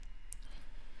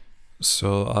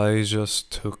So I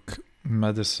just took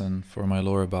medicine for my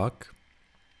lower back,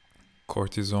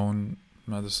 cortisone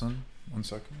medicine. 1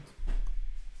 second.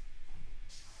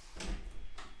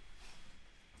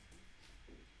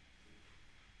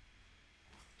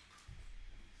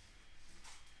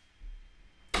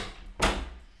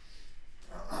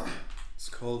 It's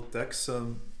called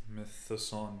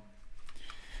dexamethasone.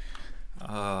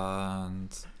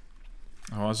 And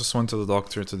I just went to the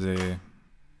doctor today,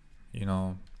 you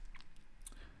know,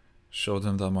 showed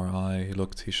him the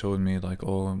MRI. He showed me like,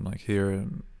 oh, like here,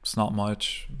 it's not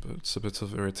much, but it's a bit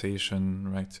of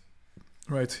irritation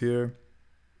right here.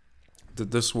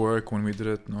 Did this work when we did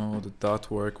it? No. Did that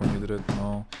work when we did it?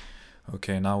 No.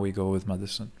 Okay, now we go with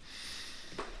medicine.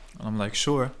 And I'm like,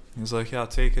 sure. He's like, yeah,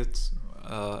 take it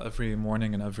every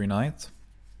morning and every night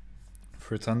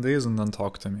for 10 days and then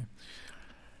talk to me.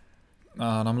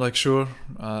 And I'm like, sure.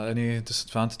 Any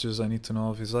disadvantages I need to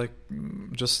know of? He's like,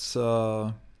 just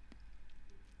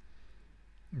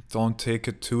don't take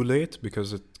it too late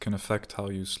because it can affect how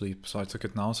you sleep. So I took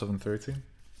it now, 7:30.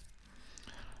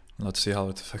 Let's see how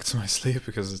it affects my sleep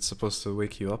because it's supposed to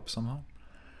wake you up somehow.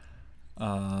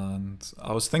 And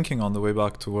I was thinking on the way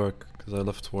back to work, because I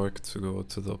left work to go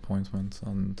to the appointment,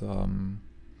 and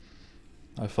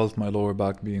I felt my lower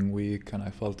back being weak, and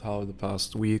I felt how the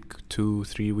past week,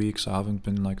 2-3 weeks, I haven't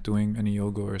been like doing any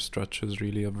yoga or stretches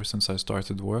really ever since I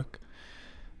started work.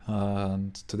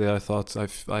 And today I thought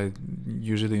I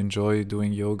usually enjoy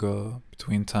doing yoga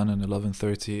between 10 and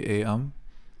 11:30 a.m.,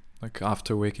 like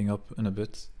after waking up in a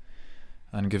bit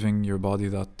and giving your body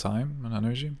that time and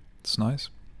energy. It's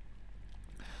nice.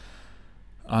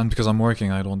 And because I'm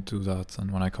working, I don't do that.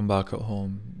 And when I come back at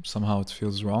home, somehow it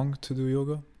feels wrong to do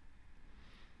yoga.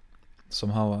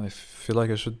 Somehow I feel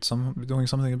like I should be doing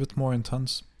something a bit more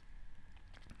intense.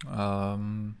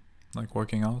 Like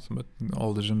working out, but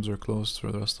all the gyms are closed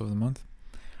for the rest of the month.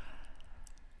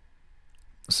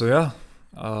 So yeah,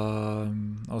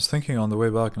 I was thinking on the way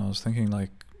back, and I was thinking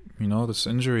like, this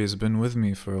injury has been with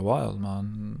me for a while,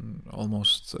 man.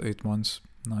 Almost 8 months,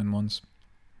 9 months.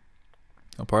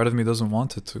 A part of me doesn't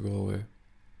want it to go away.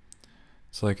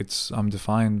 It's like I'm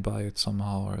defined by it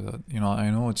somehow, or that,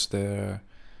 I know it's there.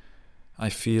 I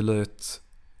feel it.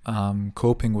 I'm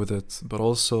coping with it, but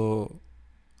also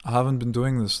I haven't been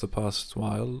doing this the past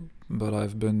while, but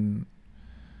I've been,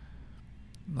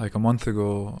 like a month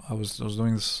ago, I was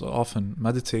doing this often,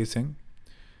 meditating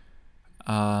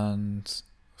and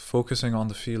focusing on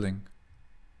the feeling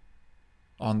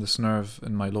on this nerve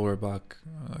in my lower back,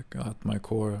 at my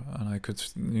core, and I could,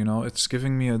 it's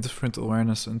giving me a different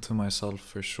awareness into myself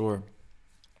for sure,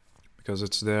 because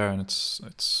it's there and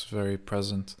it's very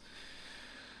present,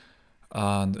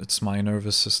 and it's my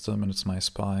nervous system and it's my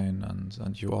spine,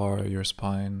 and you are your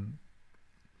spine.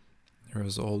 You're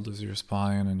as old as your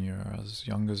spine, and you're as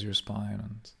young as your spine,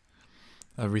 and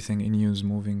everything in you is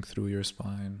moving through your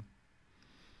spine.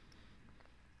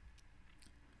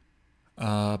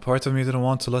 Part of me didn't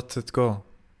want to let it go.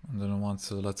 I didn't want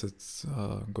to let it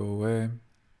go away.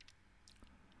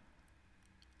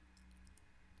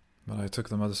 But I took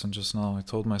the medicine just now. I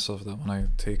told myself that when I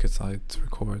take it, I'd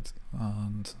record.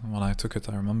 And when I took it,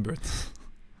 I remembered.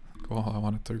 I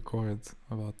wanted to record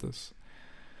about this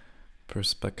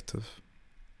perspective.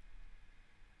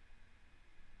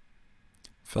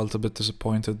 Felt a bit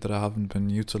disappointed that I haven't been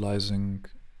utilizing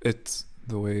it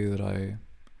the way that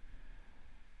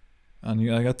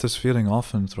and I get this feeling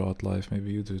often throughout life,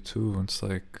 maybe you do too. It's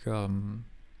like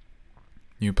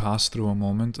you pass through a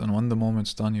moment, and when the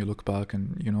moment's done, you look back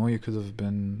and you could have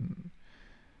been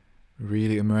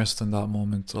really immersed in that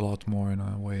moment a lot more, in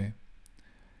a way,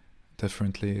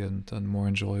 differently and more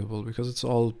enjoyable, because it's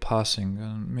all passing.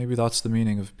 And maybe that's the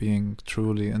meaning of being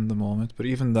truly in the moment. But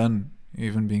even then,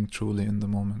 even being truly in the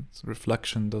moment,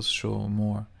 reflection does show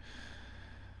more.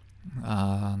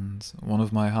 And one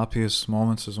of my happiest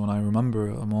moments is when I remember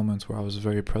a moment where I was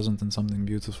very present in something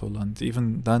beautiful, and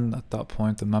even then, at that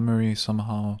point, the memory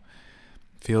somehow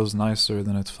feels nicer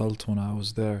than it felt when I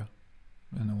was there,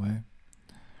 in a way.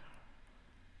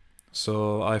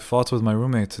 So I fought with my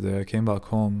roommate today. I came back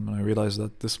home and I realized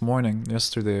that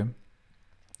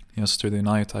yesterday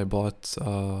night, I bought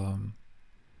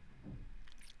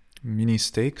mini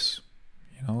steaks,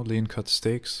 lean cut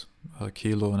steaks, 1.5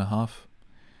 kilos.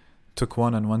 Took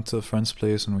one and went to a friend's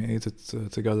place, and we ate it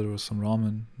together with some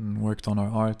ramen and worked on our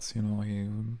art.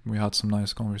 We had some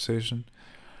nice conversation.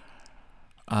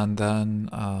 And then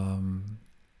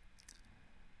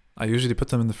I usually put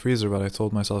them in the freezer, but I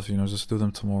told myself, just do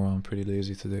them tomorrow. I'm pretty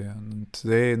lazy today. And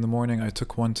today in the morning, I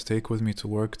took one to take with me to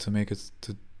work to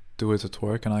do it at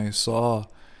work. And I saw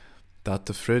that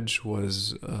the fridge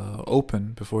was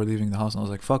open before leaving the house. And I was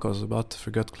like, fuck, I was about to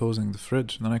forget closing the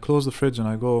fridge. And then I close the fridge and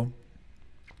I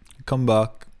come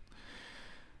back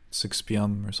 6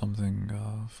 p.m. or something,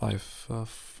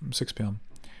 6 p.m.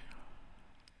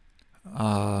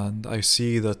 And I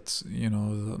see that,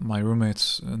 my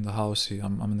roommate's in the house.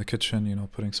 I'm in the kitchen,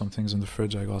 putting some things in the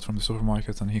fridge I got from the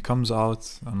supermarket. And he comes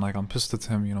out and like, I'm pissed at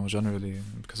him, generally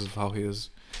because of how he is.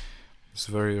 He's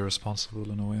very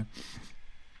irresponsible in a way.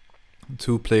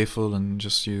 Too playful, and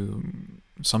just you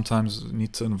sometimes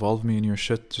need to involve me in your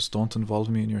shit. Just don't involve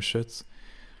me in your shit.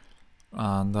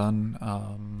 And then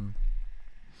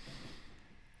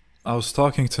I was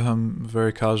talking to him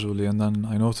very casually, and then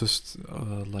I noticed,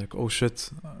 like, oh shit,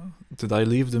 did I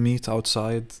leave the meat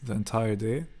outside the entire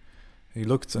day? He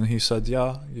looked and he said,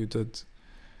 yeah, you did.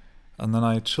 And then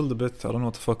I chilled a bit. I don't know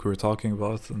what the fuck we were talking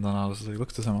about. And then I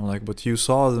looked at him. I'm like, but you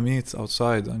saw the meat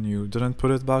outside and you didn't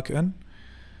put it back in?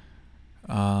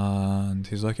 And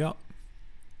he's like, yeah.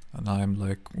 And I'm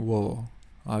like, whoa,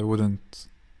 I wouldn't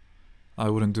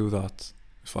do that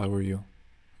if I were you.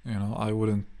 I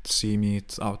wouldn't see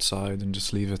meat outside and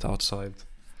just leave it outside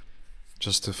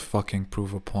just to fucking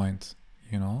prove a point,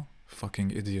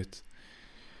 fucking idiot.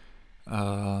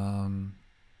 Because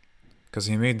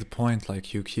he made the point,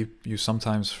 like, you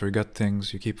sometimes forget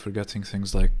things. You keep forgetting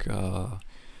things, like,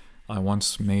 I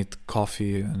once made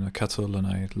coffee in a kettle and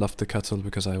I left the kettle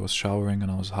because I was showering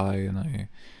and I was high and I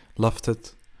left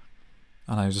it.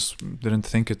 And I just didn't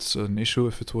think it's an issue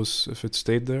if it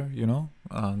stayed there,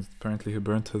 And apparently he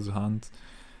burnt his hand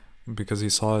because he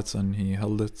saw it and he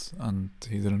held it and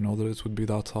he didn't know that it would be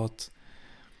that hot.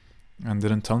 And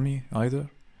didn't tell me either.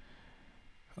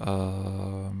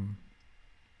 And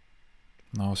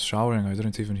I was showering. I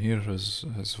didn't even hear his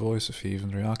voice if he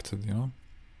even reacted,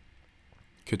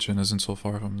 Kitchen isn't so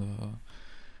far from the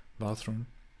bathroom.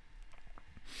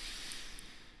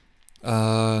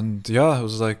 And yeah, it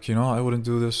was like, I wouldn't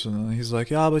do this. And he's like,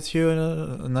 yeah, but you,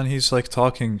 and then he's like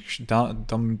talking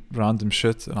dumb random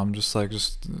shit. And I'm just like,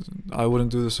 I wouldn't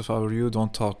do this if I were you.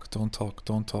 Don't talk.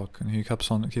 And he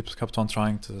kept on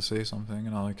trying to say something.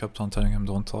 And I kept on telling him,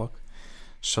 don't talk.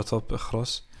 Shut up,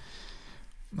 ikhras.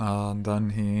 And then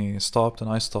he stopped and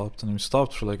I stopped. And we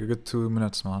stopped for like a good 2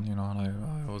 minutes, man, And I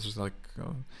was just like,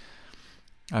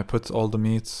 I put all the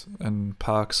meat in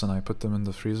packs and I put them in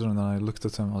the freezer, and then I looked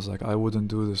at him. I was like, I wouldn't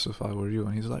do this if I were you.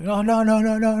 And he's like,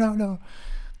 no.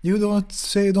 You don't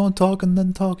say don't talk and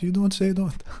then talk. You don't say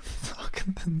don't talk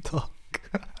and then talk.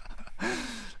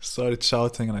 Started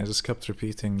shouting and I just kept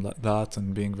repeating that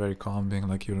and being very calm, being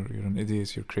like, you're an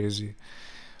idiot, you're crazy.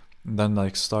 And then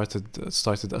like started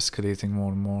escalating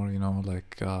more and more,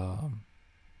 like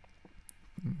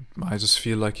I just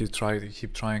feel like you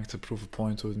keep trying to prove a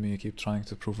point with me, you keep trying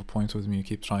to prove a point with me.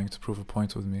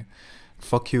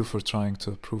 Fuck you for trying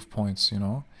to prove points,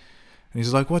 And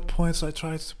he's like, what points I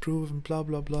tried to prove and blah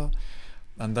blah blah.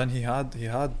 And then he had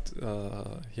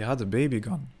a baby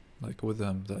gun, like, with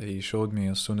him, that he showed me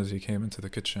as soon as he came into the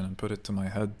kitchen and put it to my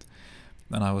head.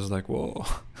 And I was like, whoa,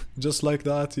 just like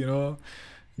that, I'm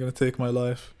gonna take my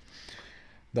life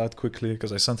that quickly.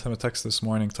 Because I sent him a text this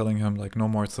morning telling him, like, no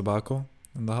more tobacco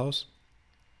in the house.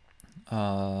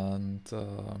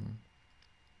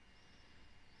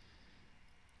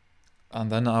 And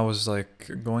then I was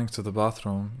like going to the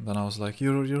bathroom. Then I was like,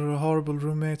 you're a horrible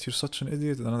roommate, you're such an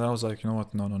idiot. And then I was like, you know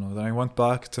what, no. Then I went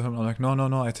back to him. I'm like,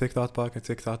 no, I take that back,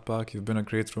 you've been a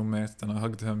great roommate. Then I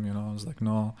hugged him, I was like,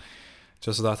 no,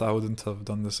 just that I wouldn't have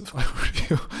done this if I were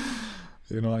you.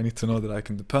 I need to know that I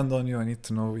can depend on you. I need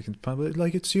to know we can depend. But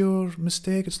like, it's your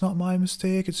mistake. It's not my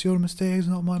mistake. It's your mistake. It's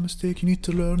not my mistake. You need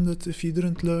to learn that if you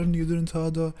didn't learn, you didn't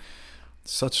have the...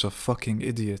 Such a fucking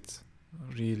idiot.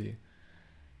 Really.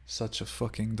 Such a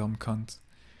fucking dumb cunt.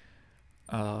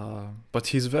 But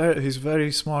he's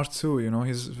very smart too,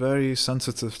 He's very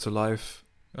sensitive to life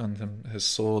and his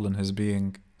soul and his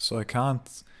being. So I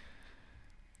can't...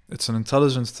 It's an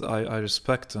intelligence that I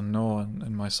respect and know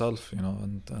in myself,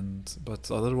 but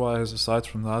otherwise, aside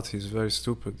from that, he's very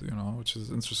stupid, which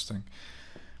is interesting.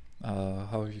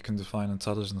 How you can define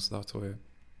intelligence that way.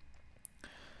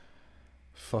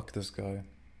 Fuck this guy.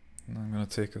 I'm gonna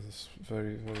take a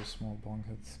very, very small bong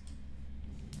hit.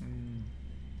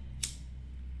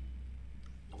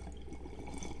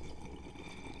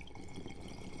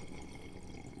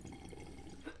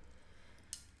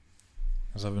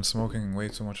 Because I've been smoking way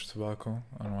too much tobacco,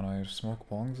 and when I smoke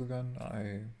bongs again,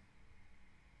 I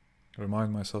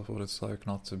remind myself what it's like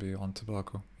not to be on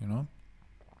tobacco, And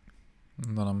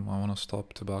then I want to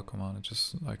stop tobacco, man.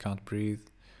 I can't breathe.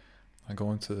 I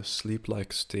go into a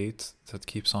sleep-like state that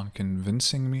keeps on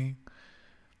convincing me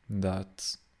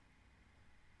that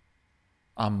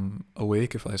I'm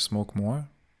awake if I smoke more.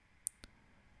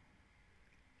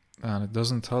 And it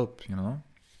doesn't help, you know?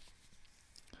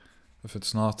 If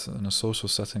it's not in a social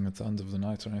setting at the end of the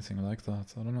night or anything like that,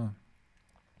 I don't know.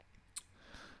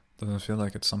 Doesn't feel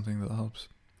like it's something that helps.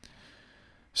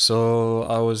 So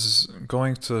I was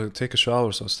going to take a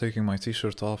shower, so I was taking my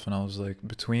t-shirt off, and I was like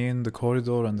between the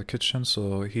corridor and the kitchen.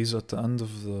 So he's at the end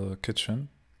of the kitchen,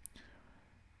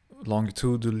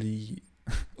 longitudinally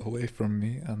away from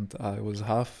me, and I was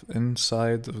half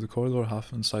inside of the corridor,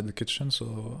 half inside the kitchen. So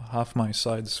half my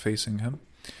side is facing him,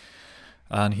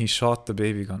 and he shot the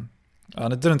baby gun.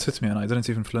 And it didn't hit me, and I didn't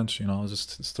even flinch, you know. I was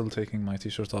just still taking my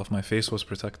t-shirt off. My face was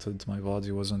protected, my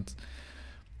body wasn't.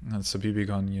 It's a BB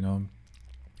gun, you know.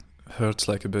 Hurts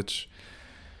like a bitch.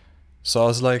 So I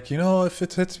was like, you know, if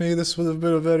it hit me, this would have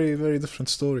been a very, very different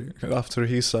story. After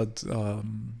he said,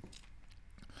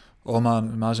 oh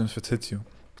man, imagine if it hit you.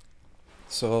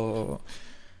 So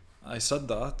I said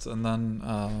that, and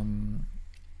then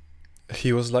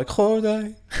he was like,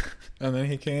 Jorge. And then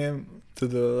he came to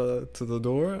the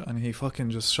door, and he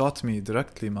fucking just shot me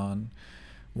directly, man.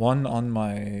 One on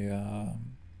my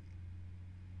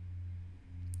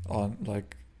on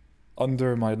like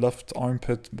under my left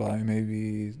armpit by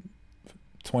maybe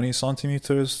 20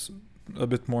 centimeters, a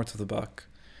bit more to the back.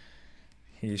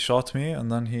 He shot me,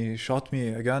 and then he shot me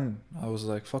again. I was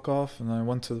like, fuck off, and I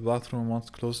went to the bathroom, went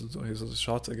to close the door. He was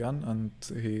shot again, and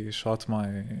he shot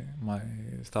my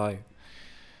thigh,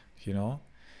 you know.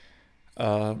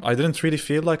 I didn't really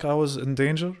feel like I was in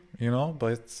danger, you know,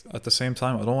 but at the same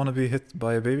time, I don't want to be hit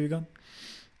by a baby gun.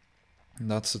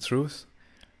 And that's the truth.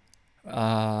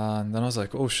 And then I was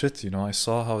like, oh shit, you know, I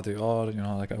saw how they are, you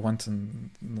know, like I went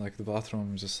in like the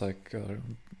bathroom, just like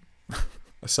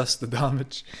assess the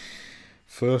damage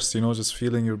first, you know, just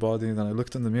feeling your body. And then I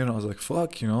looked in the mirror, and I was like,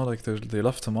 fuck, you know, like they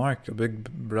left a mark, a big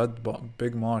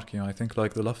big mark, you know. I think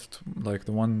like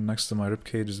the one next to my rib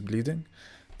cage is bleeding,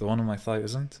 the one on my thigh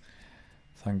isn't.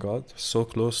 Thank God. So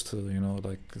close to, you know,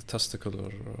 like testicle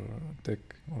or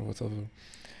dick or whatever.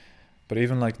 But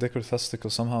even like dick or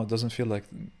testicle, somehow it doesn't feel like.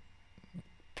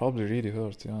 Probably really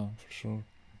hurt, yeah, for sure.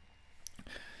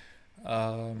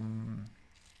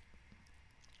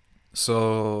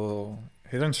 So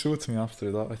he didn't shoot me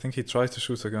after that. I think he tried to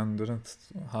shoot again, didn't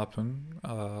happen.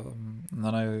 And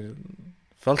then I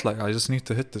felt like I just need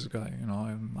to hit this guy, you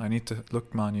know. I need to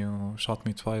look, man, you shot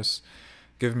me twice.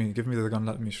 Give me the gun,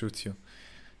 let me shoot you.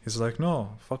 He's like,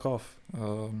 no, fuck off.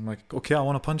 I'm like, okay, I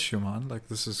want to punch you, man. Like,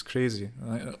 this is crazy.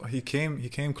 He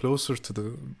came closer to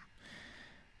the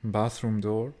bathroom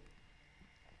door,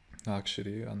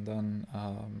 actually, and then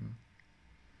I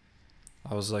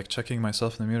was like checking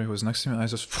myself in the mirror. He was next to me. I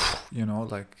just, you know,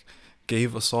 like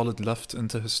gave a solid left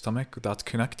into his stomach that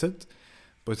connected,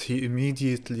 but he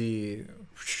immediately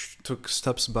took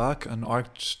steps back and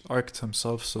arced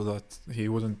himself so that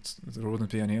there wouldn't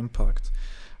be any impact.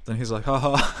 Then he's like,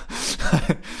 haha.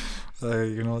 I,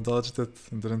 you know, dodged it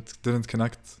and didn't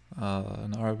connect.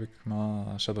 In Arabic,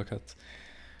 ma shabakat.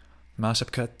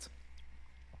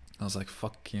 I was like,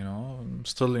 fuck, you know. I'm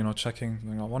still, you know, checking.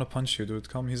 Like, I want to punch you, dude.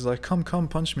 Come. He's like, come,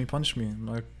 punch me. I'm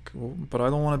like, but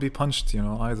I don't want to be punched, you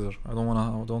know, either. I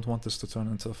don't want this to turn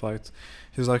into a fight.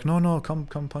 He's like, no, come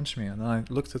punch me. And then I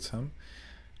looked at him.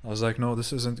 I was like, no,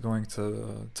 this isn't going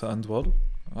to end well.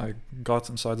 I got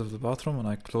inside of the bathroom and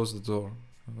I closed the door,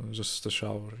 just to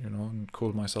shower, you know, and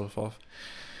cool myself off.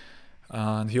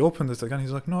 And he opened it again.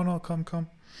 He's like, no, come.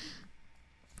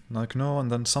 Like, no. And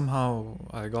then somehow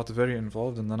I got very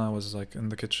involved, and then I was like in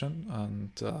the kitchen and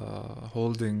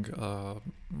holding a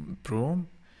broom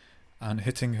and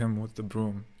hitting him with the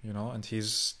broom, you know, and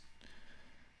he's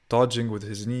dodging with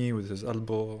his knee, with his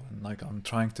elbow, and like I'm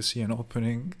trying to see an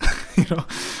opening, you know,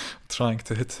 trying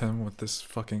to hit him with this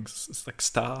fucking like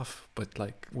staff, but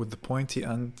like with the pointy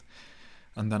end.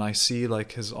 And then I see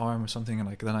like his arm or something, and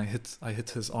like then I hit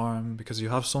his arm, because you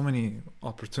have so many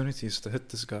opportunities to hit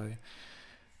this guy.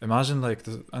 Imagine like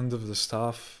the end of the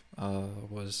staff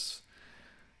was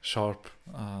sharp,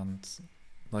 and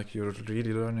like you're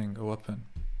really learning a weapon.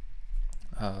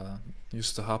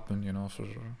 Used to happen, you know,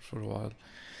 for a while.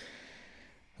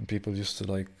 And people used to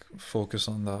like focus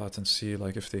on that and see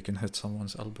like if they can hit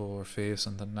someone's elbow or face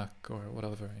and the neck or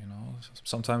whatever, you know.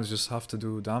 Sometimes you just have to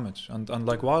do damage. And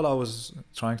like while I was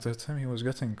trying to hit him, he was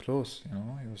getting close, you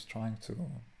know. He was trying to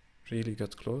really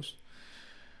get close.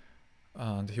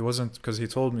 And he wasn't, because he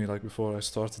told me like before I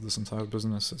started this entire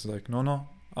business, it's like, no,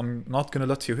 I'm not gonna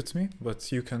let you hit me,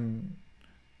 but you can.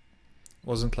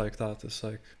 Wasn't like that. It's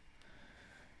like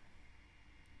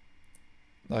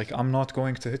I'm not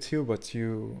going to hit you, but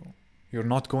you're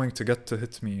not going to get to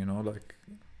hit me, you know, like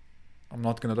I'm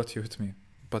not gonna let you hit me.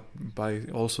 but by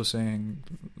also saying,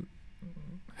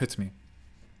 hit me.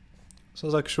 So I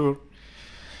was like, sure.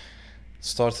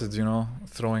 Started,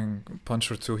 throwing a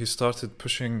punch or two. He started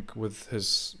pushing with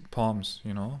his palms,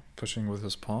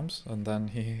 and then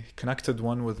he connected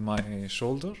one with my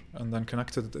shoulder, and then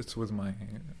connected it with my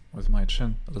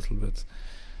chin a little bit.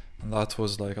 And that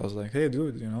was like, I was like, hey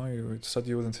dude, you said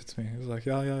you wouldn't hit me. He was like,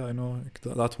 yeah, I know.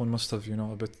 That one must have,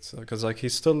 a bit, because like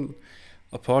he's still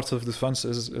a part of defense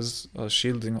is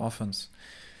shielding offense.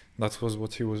 That was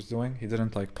what he was doing. He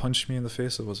didn't like punch me in the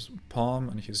face. It was palm,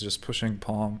 and he's just pushing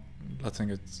palm, letting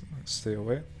it stay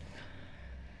away.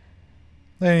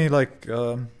 Then he like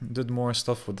did more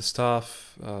stuff with the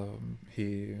staff.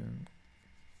 He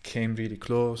came really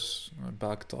close,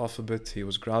 backed off a bit. He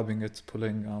was grabbing it,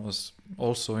 pulling. I was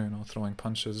also, throwing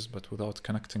punches, but without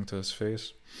connecting to his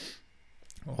face.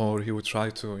 Or he would try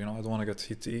to, I don't want to get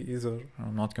hit either.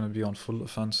 I'm not going to be on full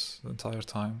offense the entire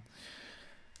time.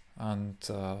 And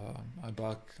I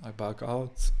back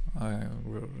out.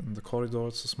 We're in the corridor.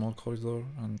 It's a small corridor,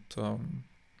 and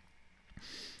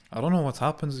I don't know what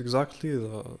happens exactly.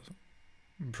 The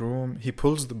broom. He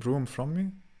pulls the broom from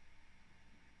me,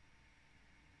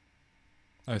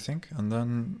 I think, and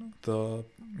then the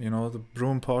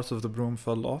broom, part of the broom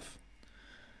fell off,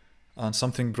 and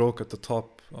something broke at the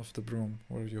top of the broom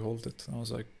where you hold it. And I was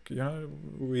like,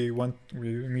 we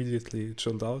immediately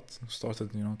chilled out,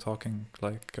 started, talking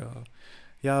like,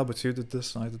 yeah, but you did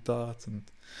this and I did that, and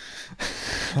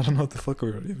I don't know what the fuck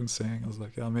we were even saying. I was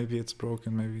like, yeah, maybe it's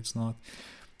broken, maybe it's not.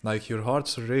 Like, your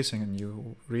hearts are racing and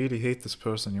you really hate this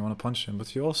person, you want to punch him,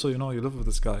 but you also, you live with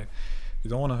this guy. You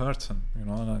don't want to hurt him,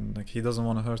 and like he doesn't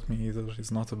want to hurt me either.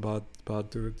 He's not a bad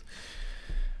dude.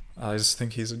 I just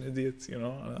think he's an idiot,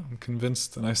 I'm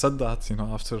convinced. And I said that,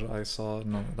 after I saw,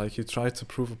 like, you tried to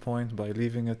prove a point by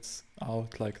leaving it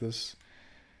out like this.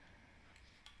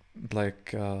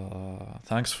 Like,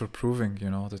 thanks for proving,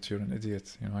 that you're an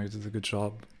idiot. You did a good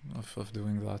job of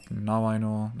doing that. And now I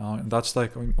know, and that's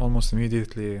like almost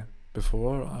immediately.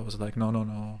 Before, I was like,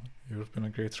 no, you've been a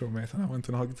great roommate. And I went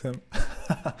and hugged him.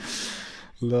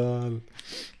 Lol.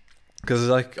 Because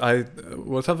like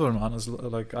whatever, man, is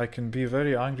like, I can be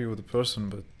very angry with a person,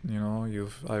 but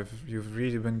you've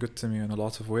really been good to me in a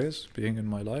lot of ways, being in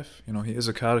my life. He is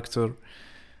a character,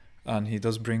 and he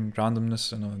does bring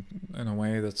randomness in a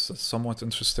way that's somewhat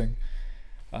interesting,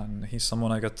 and he's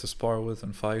someone I get to spar with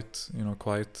and fight,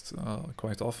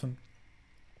 quite often.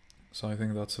 So I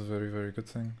think that's a very, very good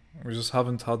thing. We just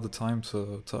haven't had the time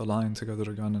to align together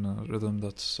again in a rhythm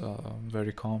that's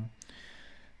very calm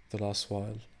the last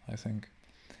while, I think.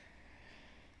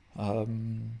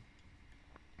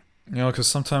 Because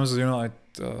sometimes, when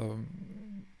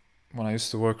I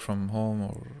used to work from home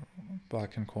or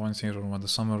back in quarantine, or when the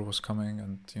summer was coming,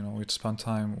 and,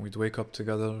 we'd wake up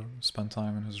together, spend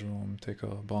time in his room, take a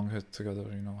bong hit together,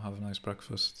 have a nice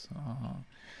breakfast,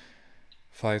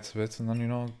 fight a bit, and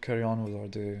then, carry on with our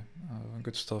day.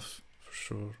 Good stuff, for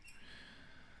sure.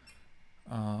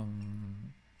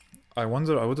 I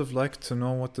wonder, I would have liked to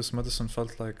know what this medicine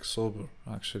felt like sober,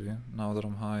 actually. Now that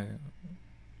I'm high,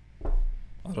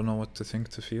 I don't know what to think,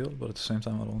 to feel, but at the same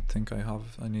time, I don't think I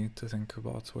need to think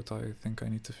about what I think I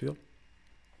need to feel.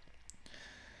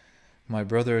 My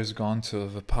brother has gone to a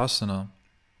Vipassana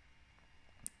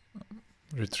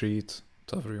retreat,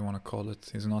 whatever you want to call it.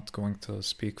 He's not going to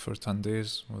speak for 10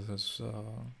 days with his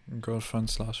girlfriend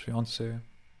 / fiance.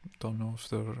 Don't know if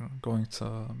they're going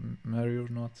to marry or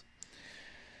not.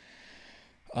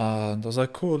 And I was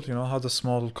like, cool, had a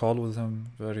small call with him,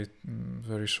 very,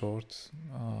 very short.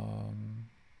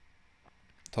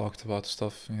 Talked about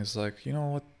stuff, and he's like, you know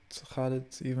what, Khalid,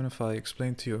 even if I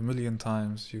explained to you a million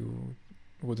times, you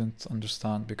wouldn't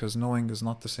understand, because knowing is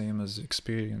not the same as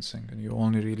experiencing, and you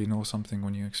only really know something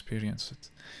when you experience it.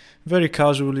 Very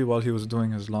casually, while he was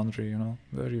doing his laundry,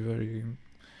 very, very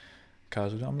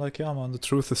casually. I'm like, yeah, man, the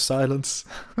truth is silence.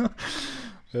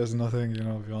 There's nothing,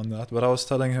 beyond that. But I was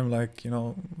telling him, like,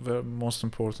 most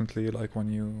importantly, like,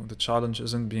 the challenge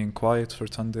isn't being quiet for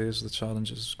 10 days. The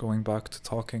challenge is going back to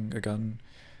talking again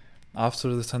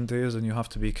after the 10 days, and you have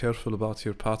to be careful about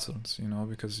your patterns,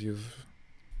 because you've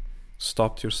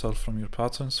stopped yourself from your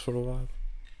patterns for a while.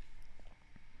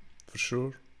 For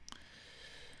sure.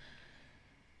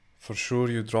 For sure,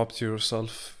 you dropped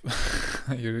yourself.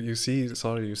 you see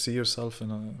yourself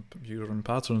you're in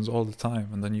patterns all the time,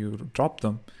 and then you drop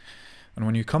them. And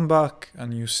when you come back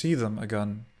and you see them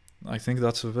again, I think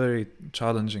that's a very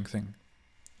challenging thing,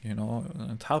 and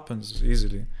it happens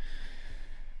easily.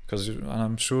 And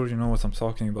I'm sure you know what I'm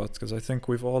talking about, because I think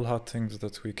we've all had things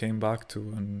that we came back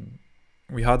to, and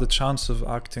we had a chance of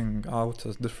acting out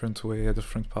a different way, a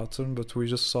different pattern, but we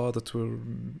just saw that we're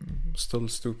still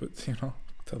stupid,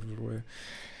 whatever way.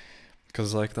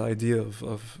 Because like the idea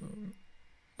of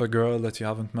a girl that you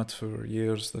haven't met for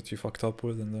years that you fucked up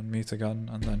with, and then meet again,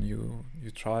 and then you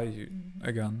try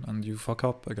again and you fuck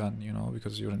up again,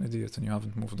 because you're an idiot and you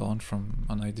haven't moved on from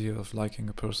an idea of liking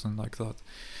a person like that,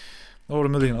 or a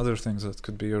million other things that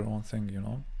could be your own thing,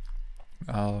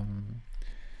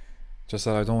 just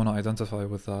that I don't want to identify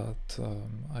with that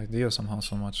idea somehow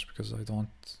so much, because I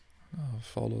don't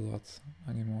follow that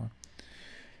anymore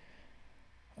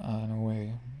in a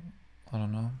way. I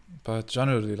don't know, but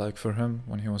generally, like for him,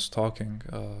 when he was talking,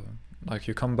 like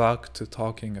you come back to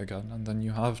talking again, and then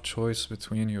you have choice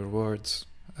between your words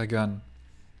again.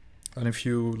 And if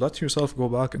you let yourself go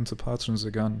back into patterns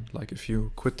again, like if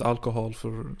you quit alcohol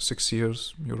for 6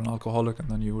 years, you're an alcoholic, and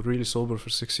then you were really sober for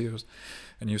 6 years,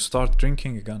 and you start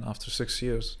drinking again after 6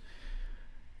 years,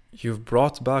 you've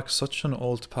brought back such an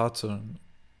old pattern,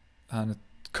 and it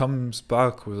comes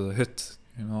back with a hit,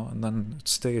 and then it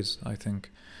stays, I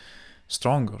think,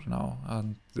 stronger now,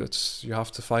 and you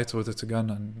have to fight with it again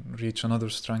and reach another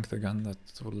strength again that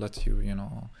will let you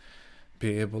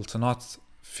be able to not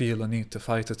feel a need to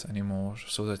fight it anymore,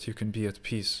 so that you can be at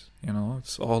peace.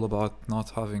 It's all about not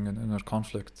having an inner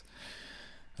conflict,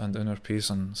 and inner peace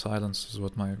and silence is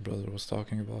what my brother was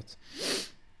talking about.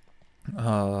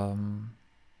 I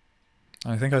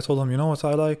think I told him, what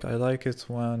I like it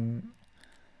when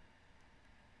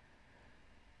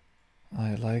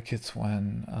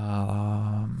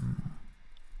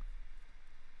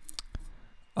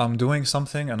I'm doing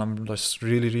something and I'm just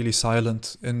really, really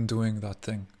silent in doing that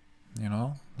thing,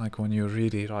 like when you're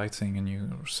really writing and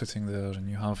you're sitting there and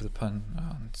you have the pen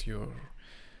and your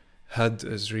head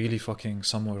is really fucking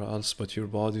somewhere else, but your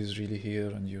body is really here,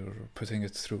 and you're putting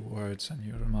it through words, and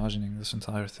you're imagining this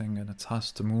entire thing, and it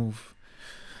has to move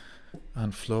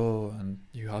and flow, and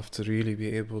you have to really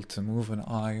be able to move an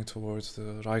eye towards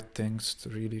the right things to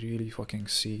really, really fucking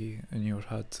see in your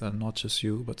head, and not just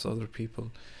you but other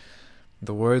people.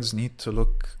 The words need to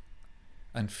look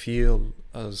and feel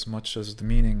as much as the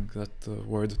meaning that the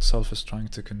word itself is trying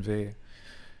to convey.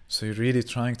 So you're really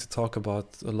trying to talk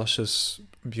about a luscious,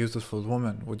 beautiful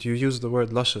woman. Would you use the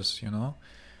word luscious,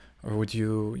 or would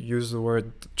you use the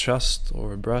word chest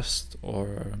or breast,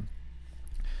 or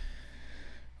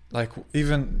like,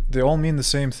 even they all mean the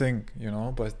same thing,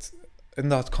 but in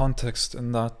that context,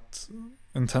 in that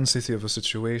intensity of a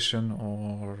situation,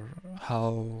 or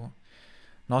how,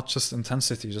 not just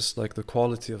intensity, just like the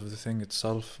quality of the thing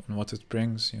itself and what it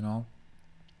brings,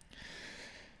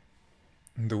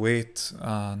 the weight.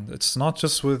 And it's not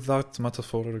just with that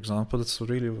metaphor or example, it's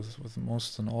really with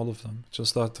most and all of them.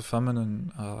 Just that the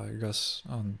feminine, I guess,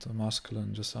 and the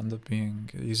masculine just end up being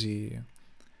easy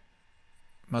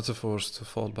metaphors to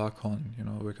fall back on,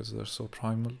 because they're so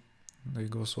primal, they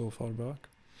go so far back,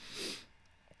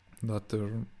 that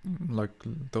they're like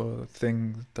the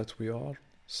thing that we are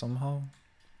somehow,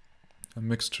 a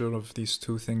mixture of these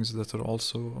two things that are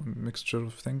also a mixture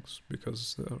of things,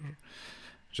 because they're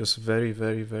just very,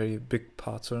 very, very big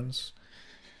patterns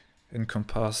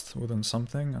encompassed within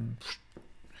something, and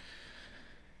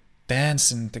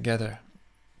dancing together.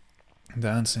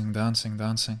 Dancing.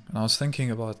 And I was thinking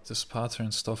about this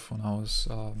pattern stuff when I was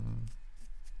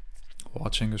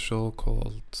watching a show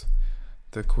called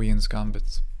The Queen's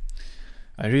Gambit.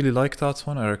 I really liked that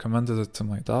one. I recommended it to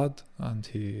my dad, and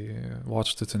he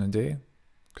watched it in a day,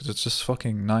 because it's just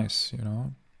fucking nice,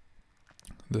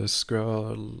 This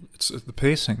girl, it's the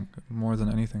pacing more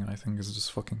than anything, I think, is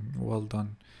just fucking well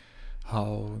done.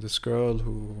 How this girl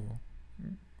who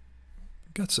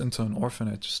gets into an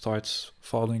orphanage starts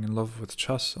falling in love with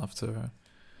chess after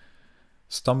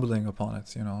stumbling upon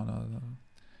it, in an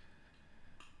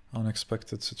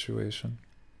unexpected situation.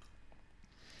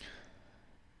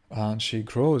 And she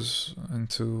grows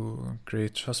into a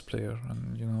great chess player,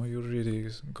 and you're really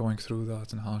going through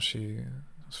that, and how she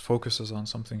focuses on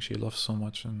something she loves so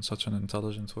much in such an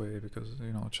intelligent way, because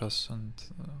chess and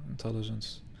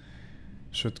intelligence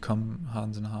should come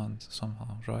hand in hand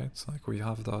somehow, right? Like, we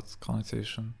have that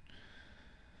connotation,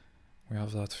 we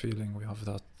have that feeling, we have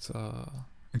that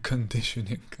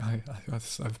conditioning.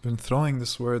 I've been throwing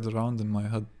this word around in my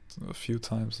head a few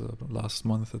times last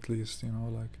month at least,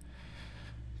 like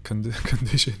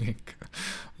conditioning.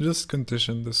 Just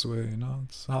conditioned this way, it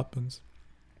happens.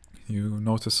 You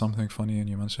notice something funny and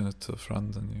you mention it to a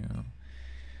friend, and you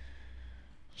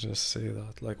just say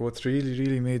that. Like, what really,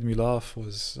 really made me laugh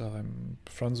was, I'm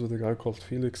friends with a guy called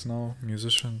Felix now,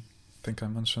 musician. I think I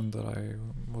mentioned that I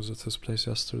was at his place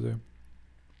yesterday.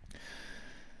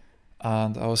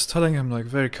 And I was telling him like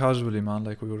very casually, man,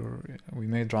 like we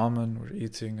made ramen, we're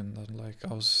eating, and then like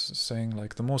I was saying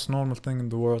like the most normal thing in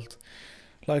the world.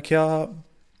 Like, yeah,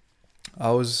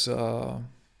 I was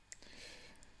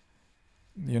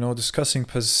discussing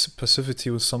passivity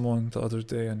with someone the other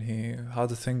day, and he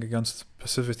had a thing against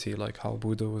passivity, like how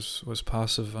Buddha was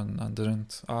passive and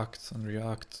didn't act and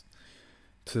react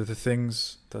to the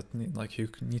things that you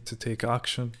need to take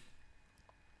action.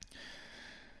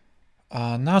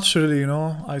 Naturally,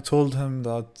 I told him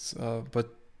that,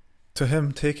 but to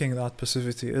him, taking that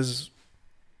passivity is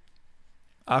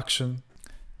action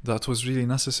that was really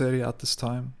necessary at this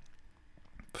time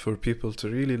for people to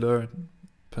really learn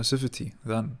passivity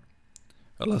then.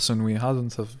 A lesson we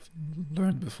hadn't have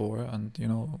learned before, and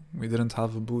we didn't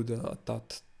have a Buddha at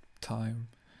that time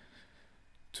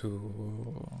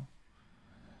to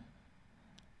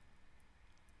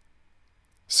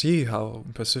see how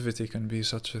passivity can be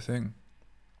such a thing.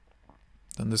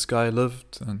 Then this guy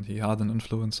lived, and he had an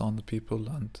influence on the people,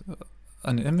 and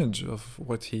an image of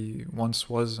what he once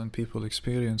was and people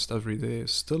experienced every day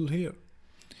is still here,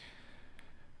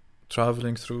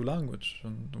 traveling through language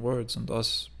and words and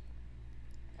us,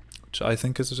 which I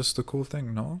think is just a cool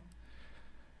thing, no?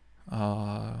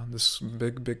 This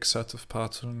big set of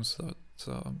patterns that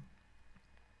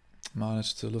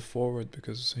managed to live forward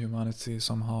because humanity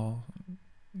somehow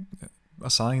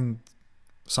assigned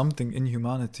something in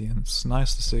humanity, and it's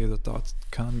nice to say that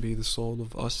can be the soul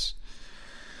of us,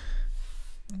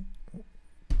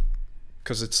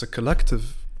 because it's a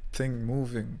collective thing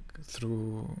moving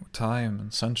through time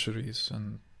and centuries,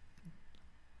 and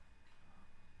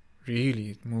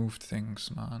really moved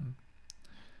things, man.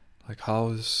 Like how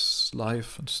this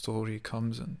life and story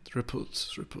comes and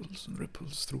ripples and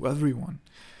ripples through everyone.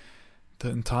 The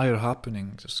entire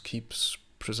happening just keeps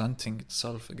presenting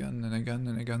itself again and again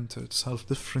and again to itself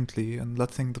differently, and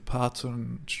letting the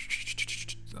pattern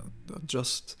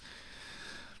just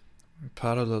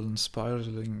parallel and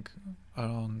spiraling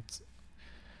around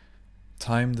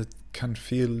time that can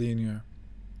feel linear,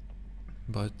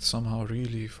 but somehow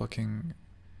really fucking,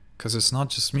 because it's not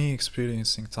just me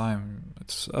experiencing time,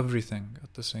 it's everything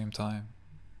at the same time.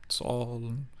 It's all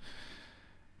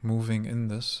moving in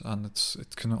this, and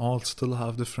it can all still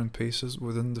have different paces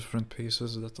within different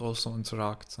paces that also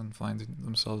interact and find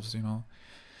themselves,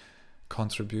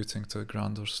 contributing to a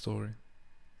grander story.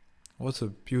 What a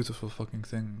beautiful fucking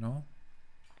thing, no?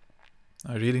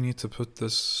 I really need to put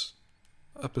this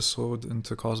episode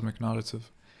into Cosmic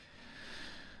Narrative.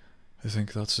 I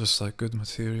think that's just like good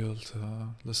material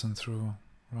to listen through,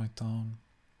 write down.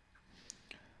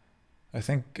 I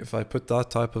think if I put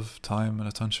that type of time and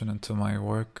attention into my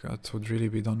work, it would really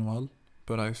be done well.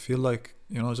 But I feel like,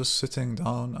 just sitting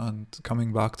down and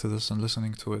coming back to this and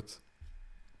listening to it,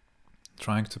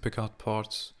 trying to pick out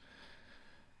parts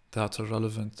that are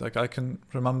relevant. Like I can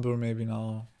remember maybe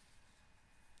now,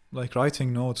 like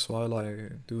writing notes while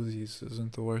I do these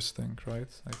isn't the worst thing,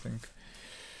 right? I think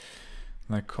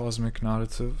like Cosmic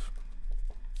Narrative,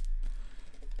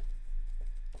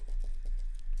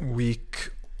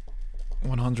 week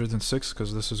 106,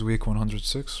 because this is week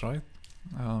 106, right?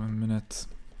 Minute,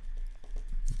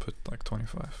 put like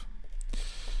 25.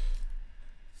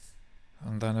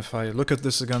 And then if I look at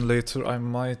this again later, I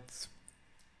might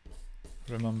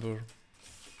remember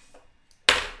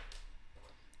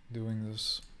doing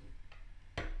this.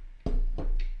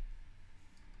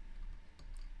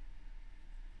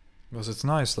 Because it's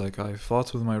nice, like I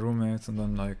fought with my roommate, and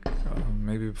then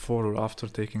maybe before or after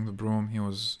taking the broom, he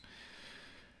was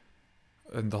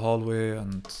in the hallway,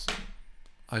 and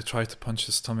I tried to punch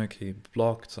his stomach, he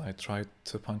blocked. I tried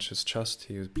to punch his chest,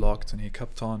 he was blocked, and he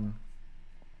kept on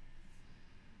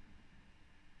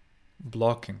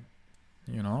blocking,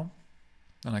 and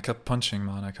I kept punching,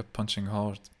 man. I kept punching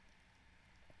hard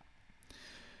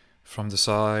from the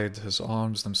side, his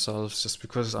arms themselves, just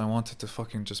because I wanted to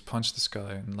fucking just punch this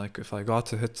guy. And like if I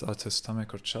got a hit at his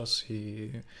stomach or chest,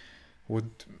 he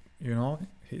would,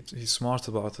 he's smart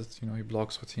about it, he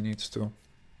blocks what he needs to.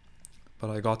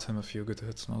 But I got him a few good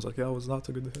hits, and I was like, yeah, was that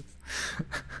a good hit?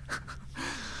 I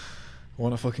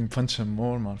wanna fucking punch him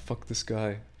more, man. Fuck this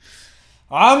guy.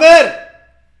 Amir!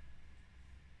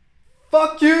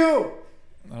 Fuck you!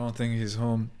 I don't think he's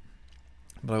home,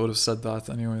 but I would have said that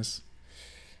anyways.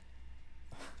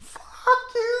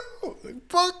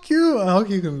 Fuck you! How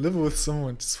can you live with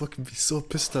someone, just fucking be so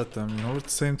pissed at them, at the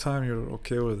same time you're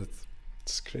okay with it.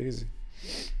 It's crazy.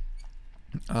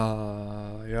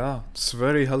 Yeah, it's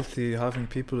very healthy having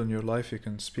people in your life you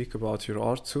can speak about your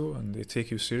art to, and they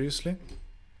take you seriously.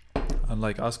 and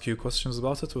like ask you questions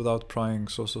about it without prying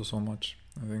so much.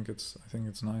 I think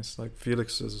it's nice. Like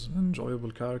Felix is an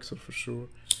enjoyable character for sure.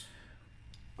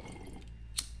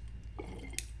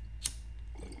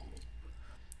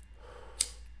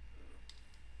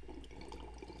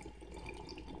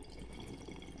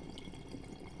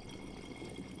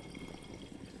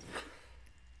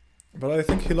 But I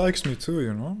think he likes me too,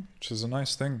 you know, which is a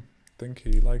nice thing. I think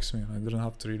he likes me, and I didn't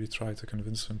have to really try to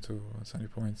convince him to at any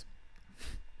point.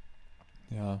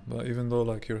 Yeah, but even though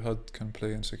like your head can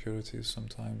play insecurities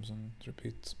sometimes and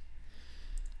repeat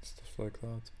stuff like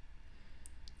that.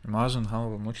 Imagine how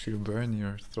much you burn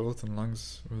your throat and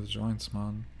lungs with joints,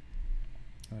 man.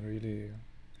 The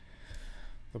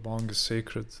bong is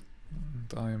sacred,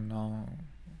 and I am now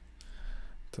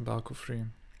tobacco free.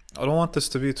 I don't want this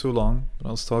to be too long, but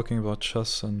I was talking about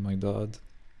chess and my dad.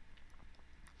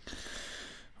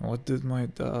 What did my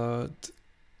dad...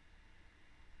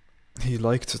 He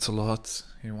liked it a lot.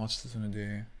 He watched it in a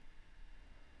day.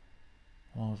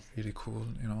 Oh, really cool.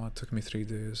 You know, it took me 3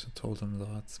 days. I told him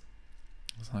that.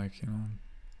 I was like, you know...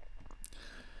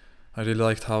 I really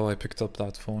liked how I picked up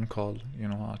that phone call, you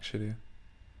know, actually.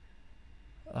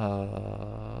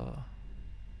 I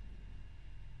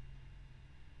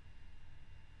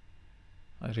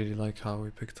really like how we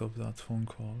picked up that phone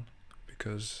call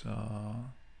because I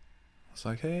was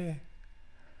like, hey,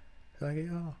 like,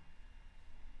 yeah.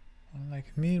 I'm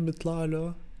like, مين بيطلع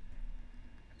له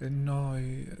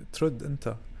إنه ترد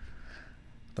أنت?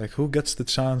 Like, who gets the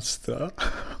chance to,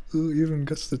 who even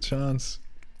gets the chance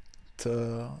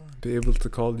to be able to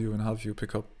call you and have you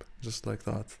pick up just like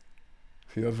that?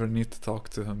 If you ever need to talk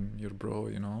to him, your bro,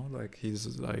 you know, like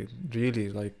he's like really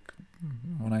like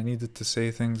when I needed to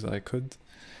say things I could,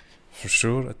 for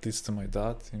sure, at least to my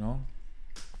dad, you know,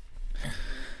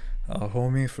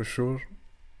 homie for sure.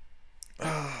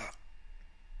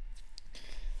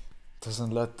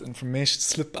 Doesn't let information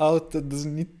slip out that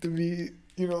doesn't need to be,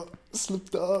 you know,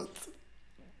 slipped out.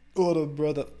 What a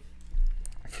brother,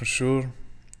 for sure.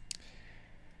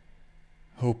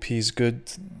 Hope he's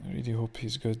good. I really hope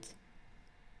he's good.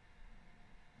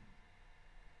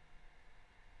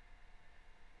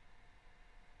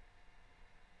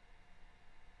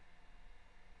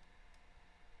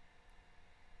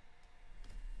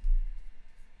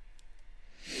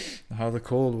 I had a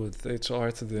call with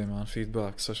HR today, man,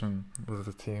 feedback session with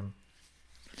the team.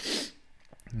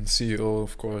 And CEO,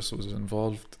 of course, was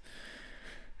involved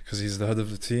because he's the head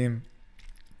of the team.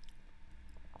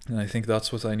 And I think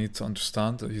that's what I need to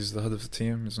understand. He's the head of the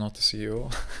team, he's not the CEO.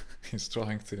 He's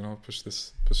trying to, you know, push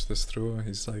this through.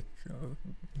 He's like a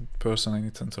person I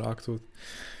need to interact with.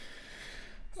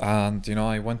 And, you know,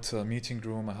 I went to a meeting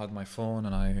room, I had my phone,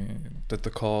 and I did the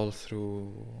call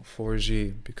through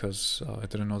 4G because I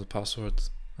didn't know the password,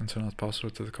 internet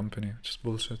password to the company, which is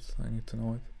bullshit. I need to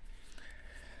know it.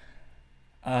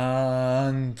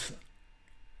 And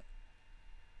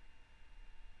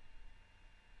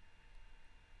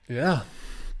yeah,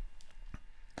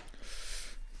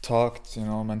 talked, you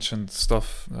know, mentioned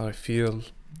stuff that I feel.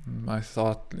 I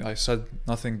thought I said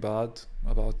nothing bad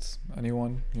about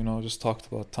anyone, you know, just talked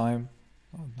about time,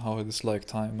 how I dislike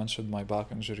time, mentioned my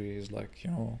back injury. He's like,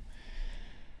 you know,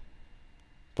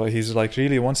 but he's like,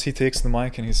 really, once he takes the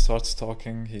mic and he starts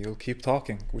talking, he'll keep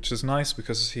talking, which is nice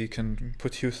because he can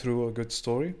put you through a good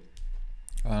story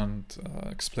and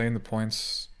explain the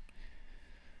points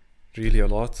really a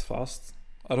lot fast.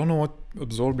 I don't know what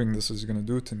absorbing this is gonna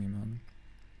do to me, man,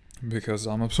 because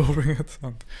I'm absorbing it.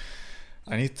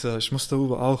 And ich muss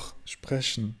darüber auch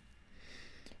sprechen.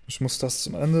 Ich muss das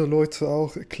zum Ende Leute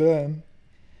auch erklären,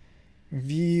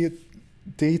 wie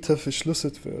Data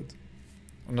verschlüsselt wird.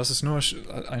 Und das ist nur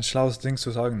ein schlaues Ding zu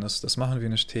sagen, das machen wir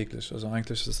nicht täglich. Also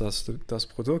eigentlich ist das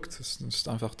Produkt, ist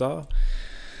einfach da.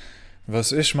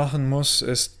 Was ich machen muss,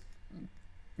 ist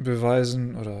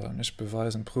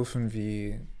prüfen,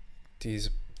 wie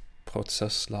dieser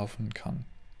Prozess laufen kann,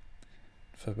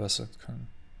 verbessert kann.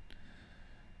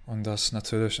 Und das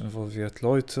natürlich involviert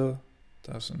Leute,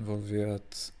 das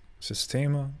involviert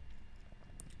Systeme,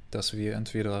 das wir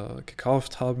entweder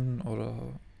gekauft haben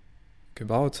oder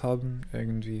gebaut haben,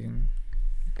 irgendwie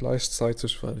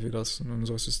gleichzeitig, weil wir das in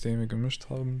unsere Systeme gemischt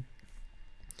haben.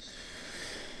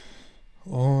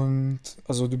 Und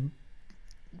also die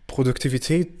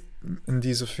Produktivität in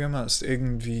dieser Firma ist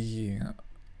irgendwie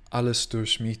alles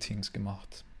durch Meetings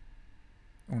gemacht.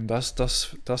 Und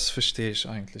das verstehe ich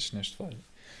eigentlich nicht, weil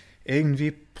irgendwie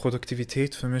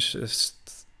Produktivität für mich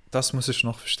ist, das muss ich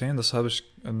noch verstehen, das habe ich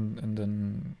in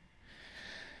den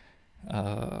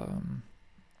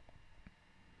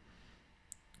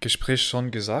Gespräch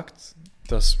schon gesagt,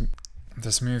 dass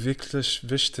mir wirklich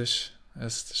wichtig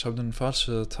Ich habe eine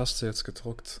falsche Taste jetzt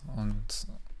gedrückt und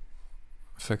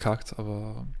verkackt,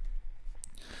 aber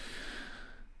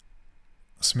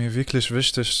es ist mir wirklich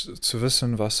wichtig zu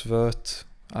wissen, was Word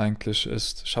eigentlich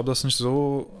ist. Ich habe das nicht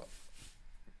so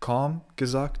calm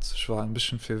gesagt, ich war ein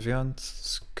bisschen verwirrend.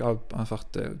 Es gab einfach,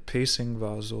 der Pacing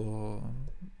war so,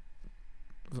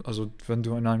 also wenn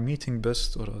du in einem Meeting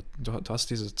bist oder du hast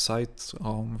diesen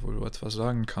Zeitraum, wo du etwas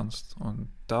sagen kannst, und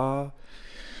da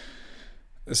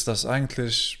ist das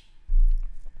eigentlich,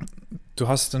 du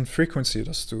hast eine Frequency,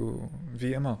 dass du,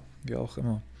 wie auch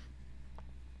immer,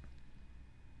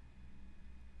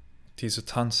 diese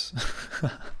Tanz,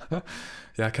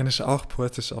 ja, kann ich auch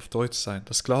poetisch auf Deutsch sein,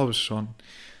 das glaube ich schon,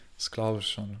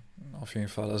 auf jeden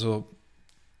Fall. Also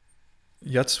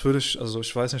jetzt würde ich, also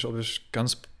ich weiß nicht, ob ich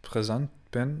ganz präsent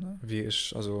bin, wie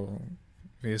ich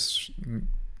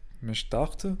mich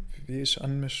dachte, wie ich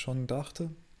an mich schon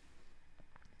dachte,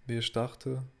 wie ich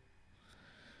dachte,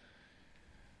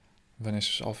 wenn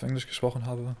ich auf Englisch gesprochen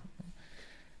habe,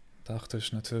 dachte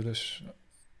ich natürlich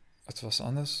etwas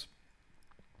anderes.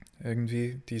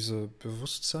 Irgendwie diese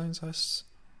Bewusstsein heißt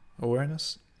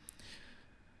Awareness.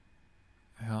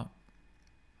 Ja,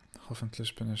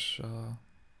 hoffentlich bin ich,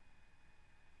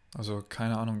 also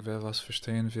keine Ahnung, wer was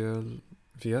verstehen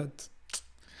wird.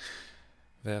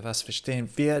 Wer was verstehen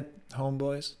wird,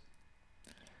 homeboys.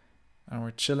 And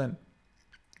we're chilling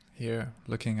here,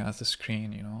 looking at the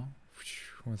screen, you know,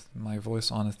 with my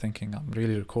voice on and thinking, I'm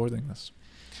really recording this.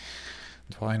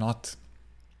 And why not?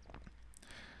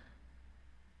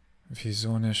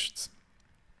 Wieso nicht?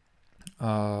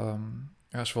 Ja,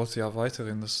 ich wollte ja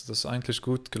weiterhin. Das ist eigentlich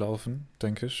gut gelaufen,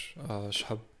 denke ich. Ich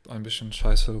habe ein bisschen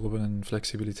Scheiße über eine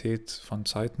Flexibilität von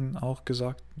Zeiten auch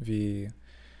gesagt, wie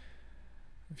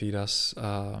das.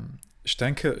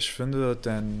 Ich finde,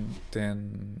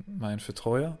 mein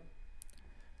Betreuer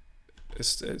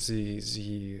ist,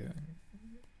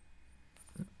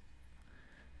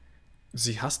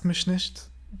 sie hasst mich nicht.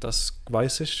 Das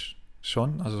weiß ich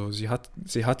schon. Also sie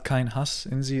hat keinen Hass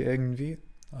in sie irgendwie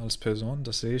als Person.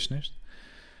 Das sehe ich nicht.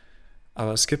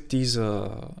 Aber es gibt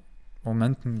diese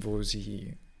Momente, wo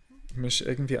sie mich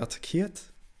irgendwie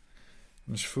attackiert.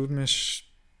 Und ich fühle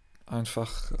mich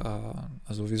einfach,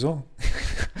 also wieso?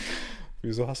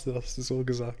 Wieso hast du das so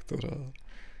gesagt? Oder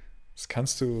das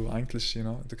kannst du eigentlich,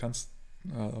 du kannst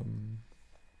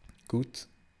gut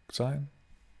sein.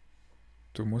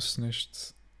 Du musst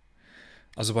nicht.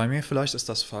 Also bei mir vielleicht ist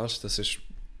das falsch, dass ich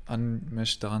an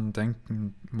mich daran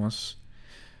denken muss,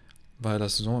 weil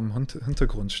das so im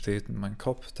Hintergrund steht in meinem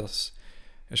Kopf, dass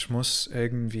ich muss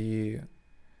irgendwie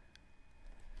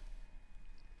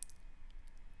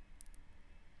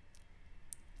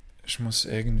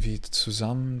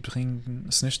zusammenbringen,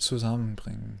 es nicht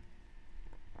zusammenbringen.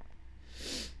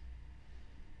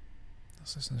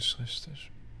 Das ist nicht richtig.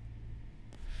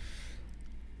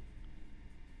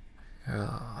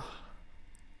 Ja.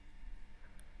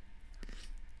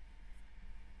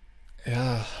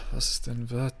 Ja, was ist denn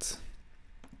Wert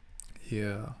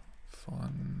hier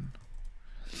von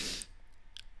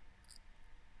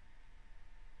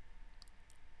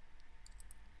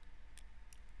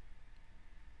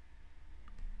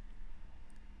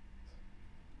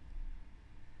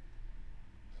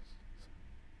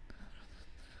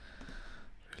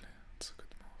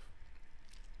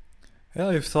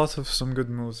Yeah, you've thought of some good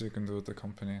moves you can do with the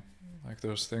company. Like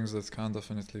there's things that can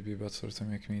definitely be better to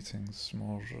make meetings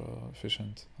more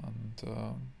efficient, and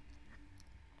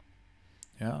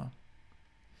yeah,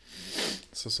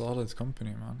 it's a solid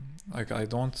company, man. Like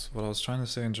what I was trying to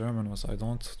say in German was I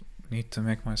don't need to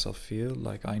make myself feel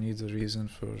like I need a reason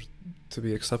to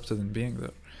be accepted in being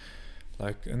there.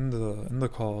 Like in the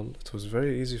call, it was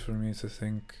very easy for me to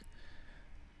think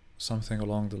something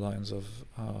along the lines of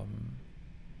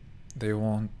they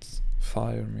won't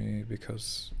fire me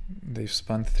because they've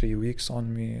spent 3 weeks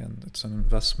on me and it's an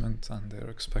investment and they're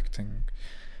expecting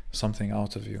something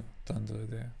out of you at the end of the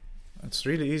day. It's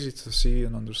really easy to see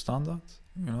and understand that,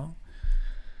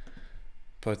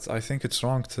 but I think it's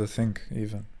wrong to think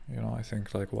even, I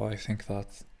think like, why think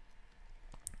that?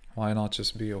 Why not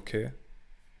just be okay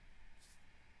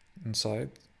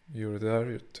inside? You're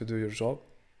there to do your job.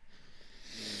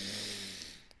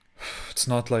 It's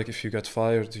not like if you get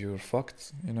fired, you're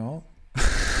fucked,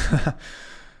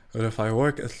 But if I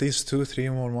work at least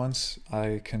 2-3 more months,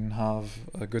 I can have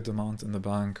a good amount in the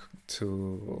bank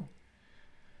to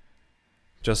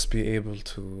just be able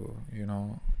to,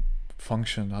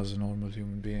 function as a normal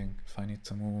human being. If I need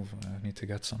to move, I need to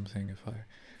get something, if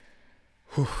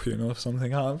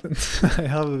something happens, I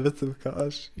have a bit of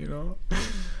cash,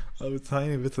 I have a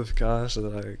tiny bit of cash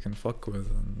that I can fuck with,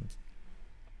 and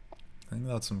think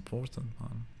that's important,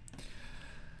 man.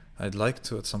 I'd like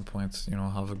to at some point,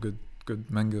 have a good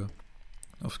manga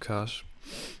of cash.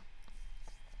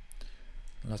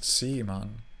 Let's see,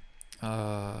 man.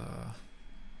 I'd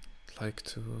like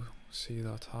to see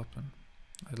that happen.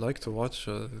 I'd like to watch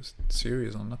a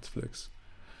series on Netflix,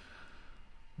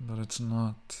 but it's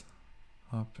not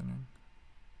happening.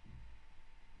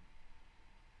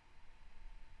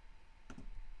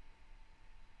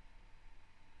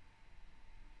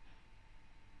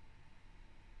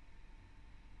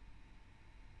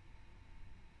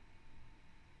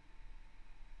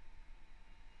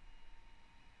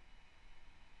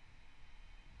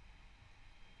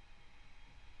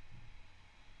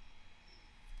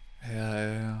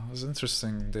 Yeah, it was an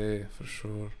interesting day for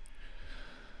sure.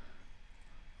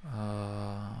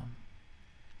 I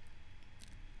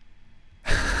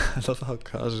love how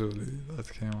casually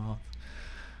that came out.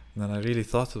 And then I really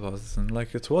thought about it, and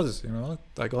like it was,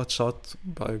 I got shot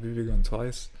by a BB gun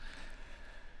twice,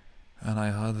 and I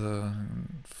had a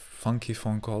funky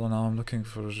phone call, and now I'm looking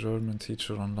for a German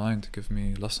teacher online to give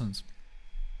me lessons.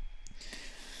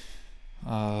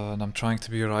 And I'm trying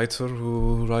to be a writer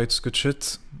who writes good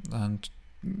shit and,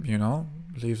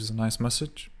 leaves a nice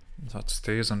message that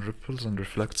stays and ripples and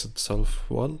reflects itself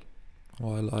well,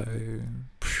 while I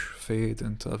fade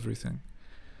into everything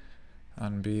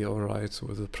and be alright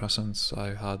with the presence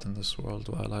I had in this world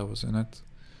while I was in it,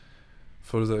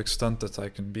 for the extent that I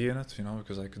can be in it,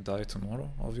 because I could die tomorrow,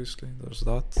 obviously, there's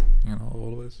that,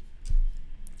 always.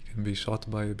 You can be shot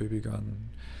by a BB gun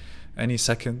any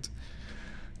second,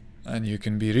 and you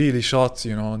can be really shot,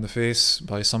 in the face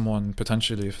by someone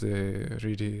potentially if they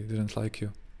really didn't like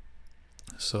you.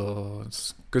 So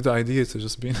it's a good idea to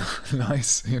just be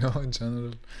nice, in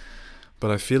general.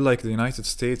 But I feel like the United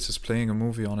States is playing a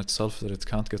movie on itself that it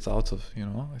can't get out of,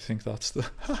 I think that's the...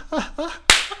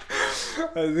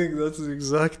 I think that's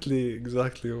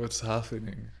exactly what's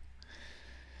happening.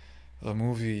 A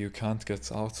movie you can't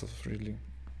get out of, really.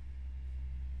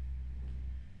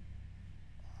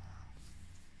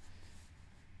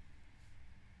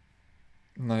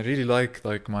 And I really like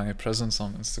my presence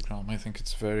on Instagram. I think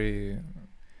it's very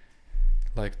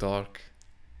dark,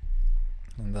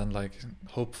 and then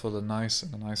hopeful and nice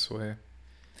in a nice way.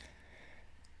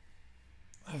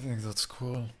 I think that's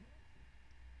cool.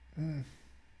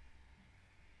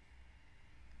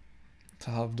 To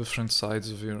have different sides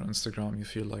of your Instagram you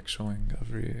feel like showing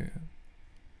every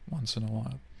once in a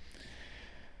while.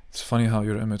 It's funny how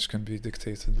your image can be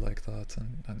dictated like that,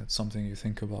 and it's something you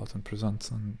think about and present,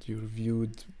 and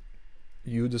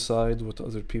you decide what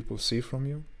other people see from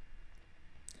you,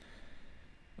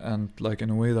 and in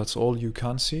a way that's all you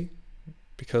can see,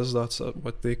 because that's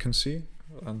what they can see,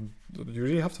 and you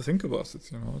really have to think about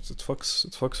it. It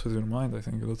fucks with your mind, I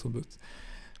think, a little bit.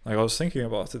 I was thinking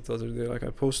about it the other day. I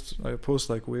post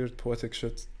weird poetic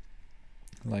shit.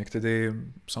 Today,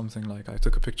 something I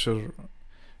took a picture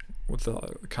with the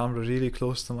camera really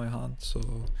close to my hand,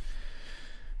 so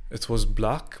it was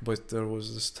black, but there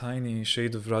was this tiny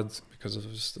shade of red because of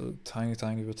just a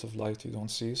tiny bit of light you don't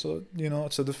see. So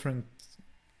it's a different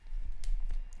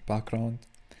background,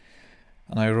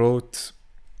 and I wrote,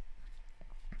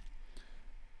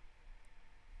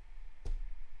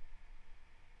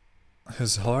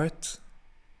 his heart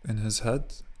in his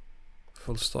head,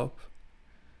 full stop,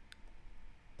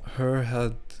 her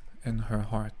head in her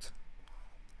heart.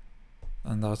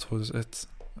 And that was it.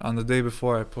 And the day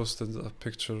before I posted a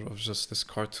picture of just this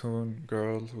cartoon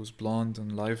girl who's blonde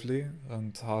and lively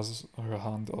and has her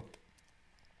hand up,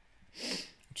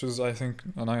 which is, I think,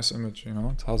 a nice image.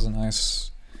 It has a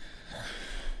nice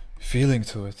feeling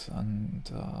to it. And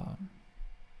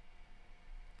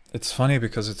it's funny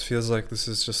because it feels like this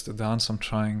is just a dance I'm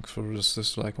trying for just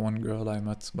this one girl I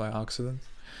met by accident.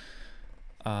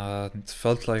 And it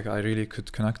felt like I really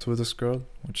could connect with this girl,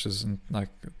 which isn't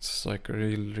it's a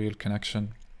real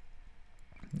connection.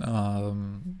 I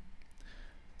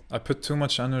put too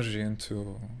much energy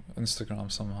into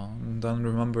Instagram somehow, and then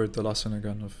remembered the lesson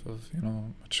again of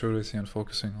maturity and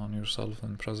focusing on yourself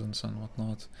and presence and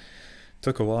whatnot. It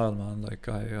took a while, man.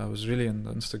 I was really in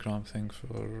the Instagram thing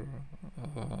for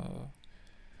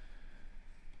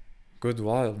good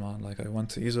while, man. I went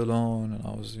to Ease Alone, and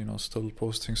I was still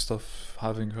posting stuff,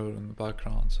 having her in the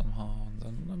background somehow,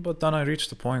 but then I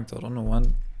reached a point, I don't know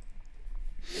when,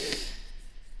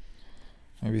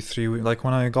 maybe 3 weeks,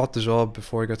 when I got the job,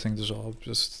 before getting the job,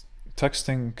 just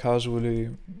texting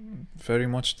casually very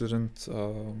much didn't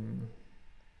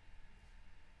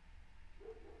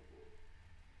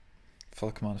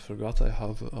fuck, man, I forgot I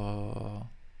have a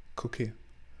cookie.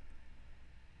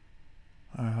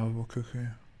 I have a cookie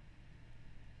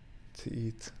to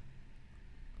eat.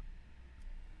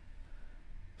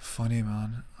 Funny,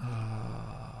 man.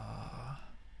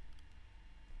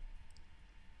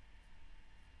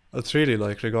 It's really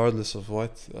like, regardless of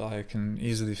what, I can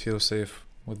easily feel safe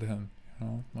with him, you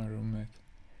know, my roommate.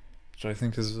 Which I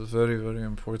think is a very, very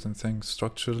important thing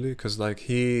structurally, because like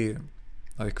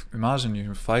imagine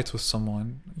you fight with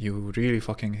someone you really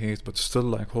fucking hate, but still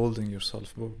like holding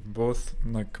yourself both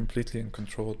like completely in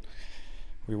control.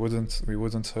 We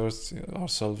wouldn't hurt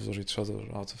ourselves or each other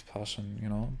out of passion, you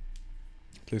know.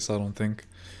 At least I don't think.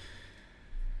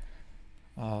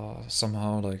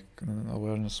 Somehow like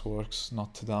awareness works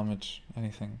not to damage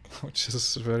anything, which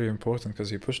is very important,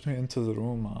 because he pushed me into the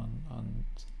room, and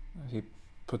he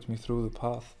put me through the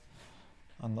path,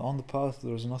 and on the path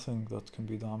there's nothing that can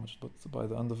be damaged, but by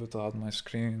the end of it I had my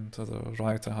screen to the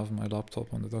right, I have my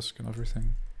laptop on the desk and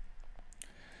everything.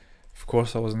 Of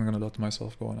course I wasn't going to let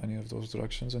myself go in any of those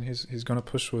directions, and he's going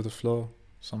to push with the flow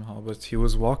somehow. But he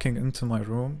was walking into my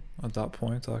room at that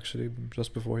point, actually,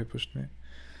 just before he pushed me,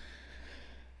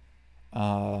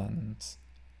 and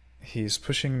he's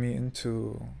pushing me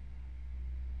into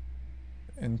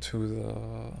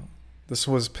the... This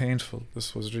was painful.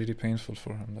 This was really painful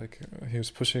for him. Like, he was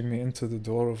pushing me into the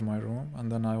door of my room, and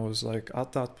then I was like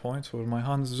at that point where my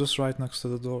hand is just right next to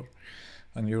the door,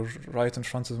 and you're right in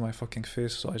front of my fucking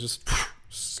face. So I just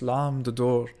slammed the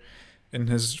door in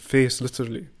his face,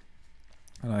 literally.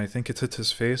 And I think it hit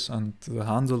his face, and the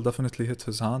handle definitely hit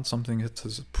his hand. Something hit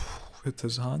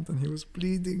his hand, and he was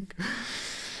bleeding.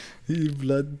 He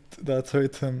bled. That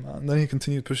hurt him. And then he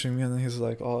continued pushing me, and then he's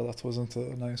like, "Oh, that wasn't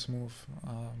a nice move.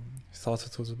 He thought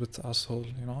it was a bit asshole,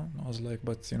 you know." And I was like,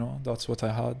 "But you know, that's what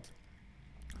I had.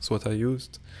 That's what I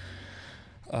used."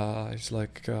 He's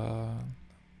like,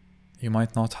 "You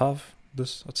might not have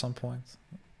this at some point.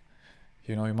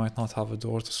 You know, you might not have a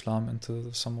door to slam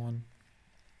into someone."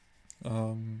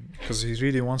 Because he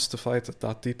really wants to fight at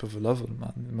that deep of a level,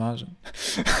 man. Imagine.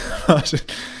 Imagine.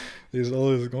 He's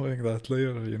always going that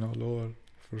layer, you know, lower,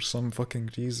 for some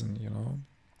fucking reason, you know,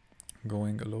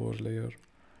 going a lower layer.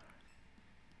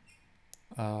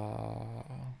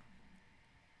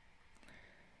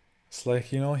 It's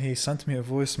like, you know, he sent me a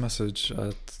voice message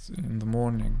in the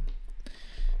morning,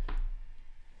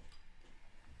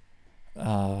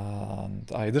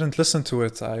 and I didn't listen to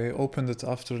it. I opened it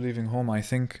after leaving home, I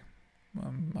think,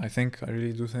 I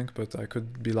really do think, but I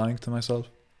could be lying to myself.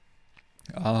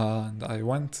 And I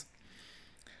went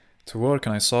to work,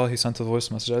 and I saw he sent a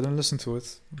voice message. I didn't listen to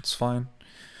it. It's fine.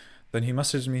 Then he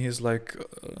messaged me. He's like,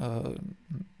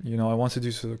 you know, I wanted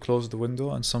you to close the window,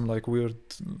 and some like weird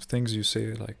things you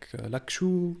say, like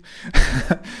shu,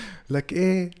 like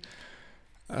eh.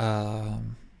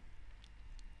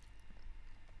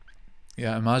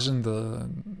 Yeah, imagine the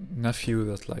nephew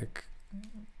that like,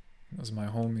 as my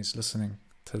homies listening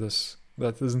to this,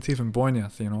 that isn't even born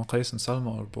yet, you know. Qais and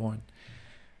Salma are born.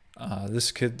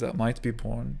 This kid that might be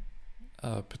born,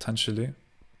 potentially,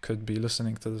 could be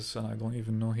listening to this, and I don't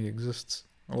even know he exists.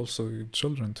 Also,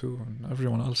 children too, and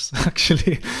everyone else.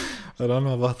 Actually, I don't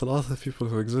know about a lot of people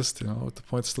who exist, you know, but the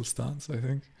point still stands, I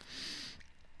think.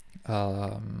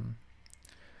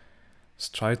 Let's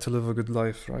try to live a good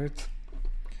life, right?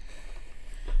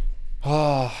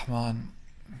 Man.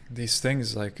 These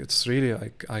things, like, it's really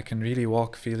like I can really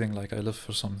walk feeling like I live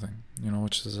for something, you know,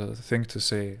 which is a thing to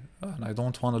say, and I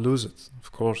don't want to lose it.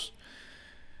 Of course,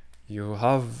 you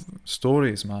have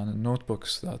stories, man, and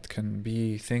notebooks that can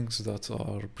be things that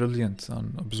are brilliant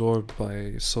and absorbed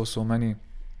by so many,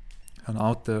 and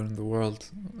out there in the world,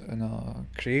 and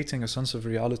creating a sense of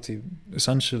reality,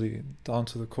 essentially down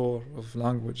to the core of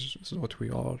language is what we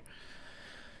are,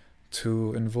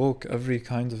 to invoke every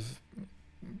kind of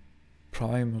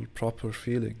primal proper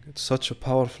feeling. It's such a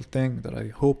powerful thing that I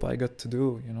hope I get to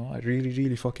do, you know. I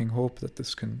really fucking hope that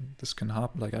this can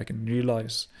happen. Like, I can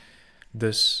realize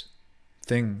this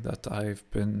thing that I've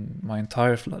been my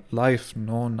entire life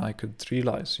known I could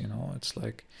realize, you know. It's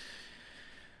like,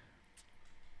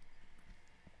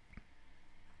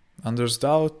 and there's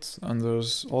doubt, and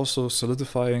there's also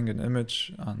solidifying an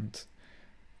image, and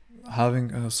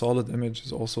having a solid image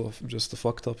is also just a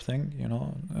fucked up thing, you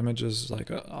know. Images, like,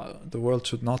 the world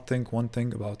should not think one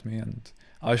thing about me, and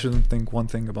I shouldn't think one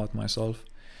thing about myself,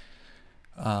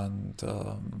 and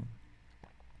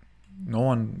no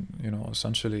one, you know,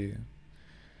 essentially,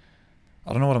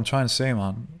 I don't know what I'm trying to say,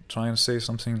 man. I'm trying to say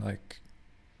something like,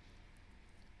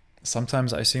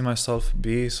 sometimes I see myself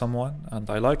be someone, and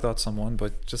I like that someone,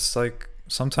 but just like,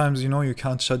 sometimes, you know, you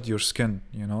can't shed your skin,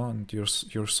 you know, and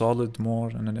you're solid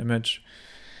more in an image.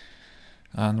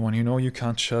 And when you know you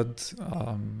can't shed,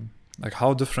 like,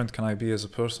 how different can I be as a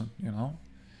person, you know?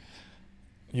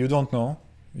 You don't know.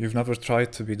 You've never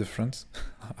tried to be different.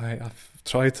 I've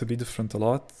tried to be different a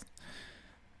lot,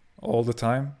 all the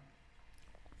time.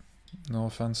 No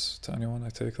offense to anyone, I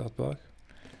take that back.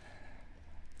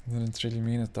 I didn't really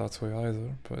mean it that way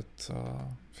either, but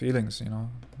feelings, you know,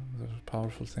 they're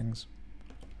powerful things.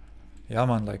 Yeah,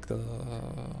 man, like the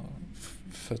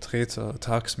vertreter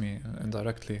attacks me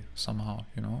indirectly somehow,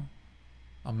 you know.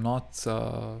 I'm not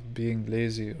being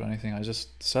lazy or anything. I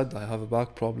just said I have a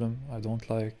back problem. I don't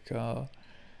like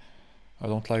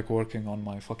working on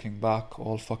my fucking back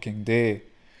all fucking day,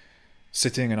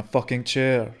 sitting in a fucking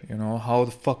chair, you know. How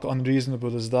the fuck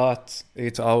unreasonable is that?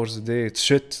 8 hours a day. It's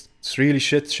shit. It's really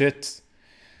shit. And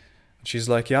she's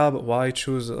like, yeah, but why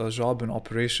choose a job in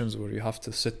operations where you have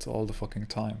to sit all the fucking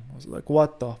time? I was like,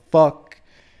 what the fuck?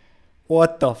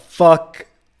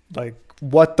 Like,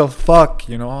 what the fuck,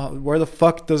 you know? Where the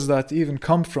fuck does that even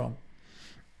come from?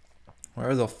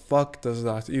 Man?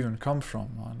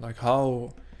 Like,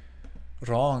 how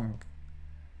wrong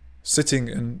sitting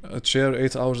in a chair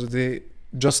 8 hours a day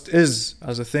just is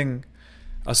as a thing,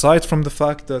 aside from the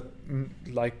fact that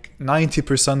like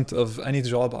 90% of any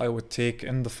job I would take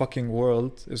in the fucking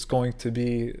world is going to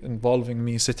be involving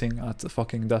me sitting at a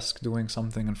fucking desk doing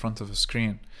something in front of a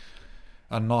screen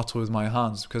and not with my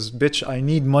hands, because bitch, I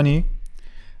need money.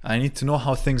 I need to know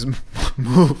how things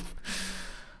move.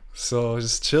 So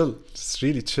just chill. Just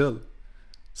really chill.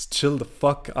 Just chill the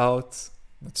fuck out.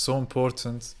 It's so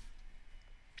important.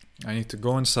 I need to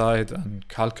go inside and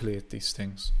calculate these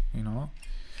things, you know?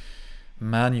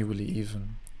 Manually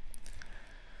even.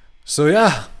 So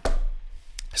yeah.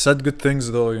 I said good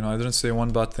things though, you know. I didn't say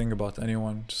one bad thing about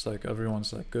anyone. Just like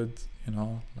everyone's like good, you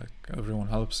know? Like everyone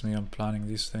helps me. I'm planning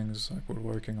these things. Like we're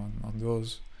working on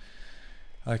those.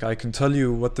 Like I can tell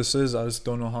you what this is, I just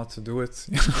don't know how to do it.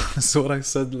 That's what I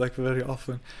said like very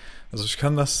often. Also ich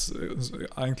kann das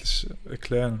eigentlich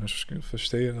erklären, ich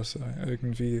verstehe das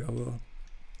irgendwie, aber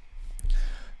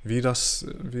wie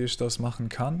ich das machen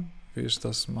kann, wie ich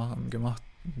das gemacht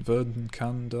werden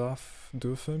kann,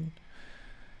 dürfen,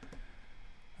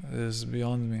 is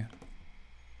beyond me.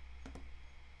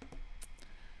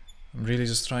 I'm really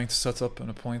just trying to set up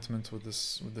an appointment with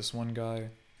this one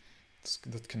guy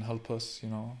that can help us, you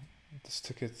know, this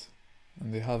ticket.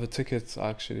 And they have a ticket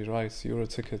actually, right? You're a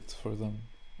ticket for them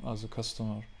as a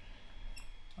customer.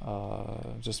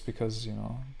 Just because, you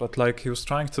know, but like he was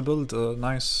trying to build a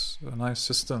nice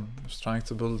system. He was trying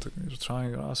to build,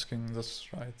 you're asking this,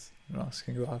 right? You're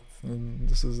asking that, and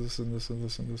this is this and this and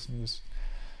this and this and this.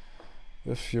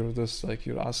 If you're this, like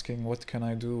you're asking, what can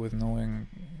I do with knowing,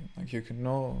 like you can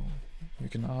know, you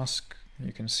can ask,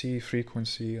 you can see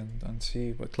frequency and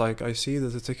see, but like I see that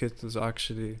the ticket is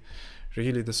actually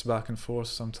really this back and forth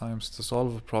sometimes to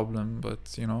solve a problem,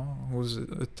 but you know, who's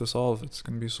it to solve? It's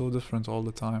gonna be so different all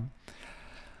the time.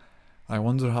 I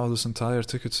wonder how this entire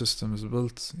ticket system is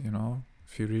built, you know,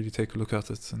 if you really take a look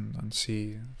at it and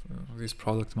see these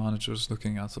product managers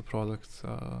looking at the product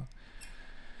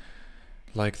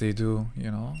like they do, you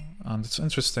know, and it's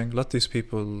interesting. Let these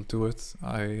people do it.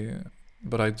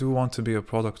 But I do want to be a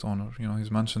product owner. You know, he's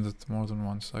mentioned it more than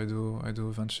once. I do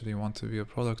eventually want to be a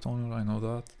product owner. I know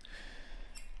that.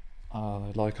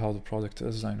 I like how the product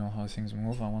is. I know how things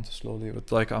move. I want to slowly,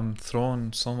 but like I'm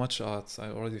thrown so much at. I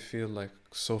already feel like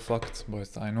so fucked.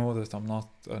 But I know that I'm not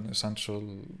an essential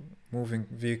moving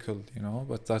vehicle. You know,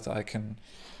 but that I can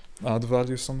add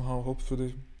value somehow.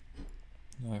 Hopefully,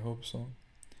 I hope so.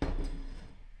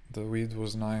 The weed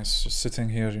was nice, just sitting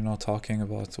here, you know, talking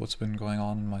about what's been going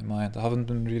on in my mind. I haven't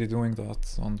been really doing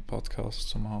that on the podcast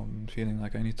somehow. I'm feeling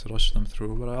like I need to rush them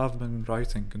through, but I have been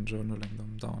writing and journaling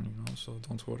them down, you know, so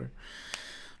don't worry.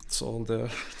 It's all there.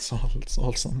 It's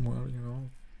all somewhere,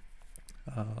 you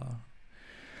know.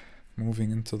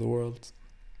 Moving into the world.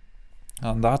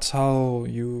 And that's how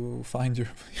you find your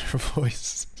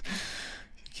voice.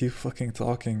 Keep fucking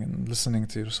talking and listening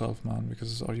to yourself, man,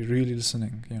 because are you really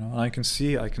listening, you know? And I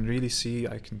can really see,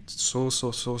 I can so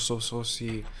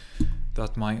see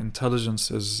that my intelligence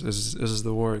is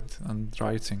the word and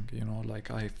writing, you know,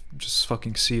 like I just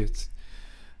fucking see it,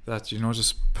 that, you know,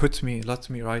 just let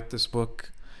me write this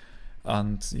book,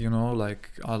 and, you know, like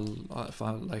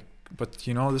but,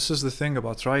 you know, this is the thing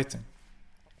about writing,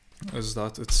 is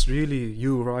that it's really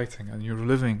you writing, and you're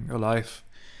living a life,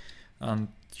 and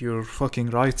you're fucking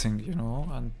writing, you know,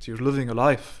 and you're living a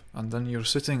life, and then you're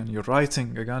sitting and you're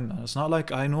writing again, and it's not like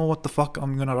I know what the fuck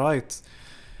I'm gonna write.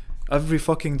 Every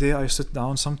fucking day I sit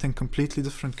down, something completely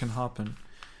different can happen,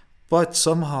 but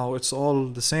somehow it's all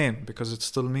the same because it's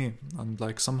still me, and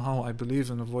like somehow I believe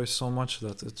in a voice so much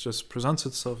that it just presents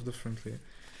itself differently,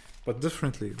 but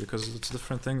differently because it's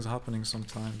different things happening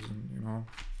sometimes, and you know,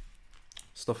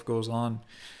 stuff goes on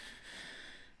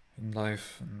in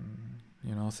life, and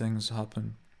you know, things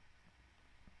happen.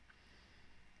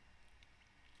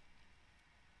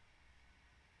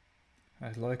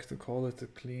 I'd like to call it a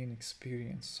clean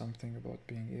experience. Something about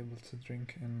being able to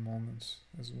drink in moments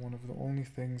is one of the only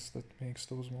things that makes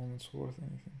those moments worth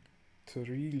anything. To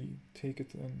really take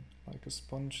it in, like a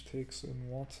sponge takes in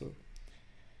water.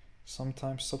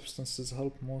 Sometimes substances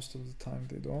help, most of the time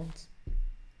they don't.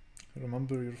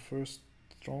 Remember your first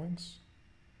drawings?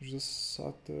 You just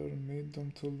sat there and made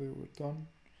them till they were done.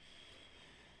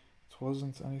 It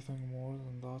wasn't anything more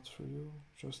than that for you,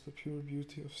 just the pure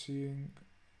beauty of seeing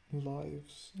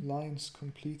lines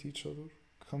complete each other,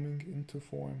 coming into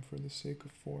form for the sake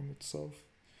of form itself.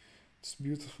 It's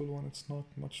beautiful when it's not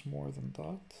much more than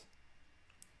that.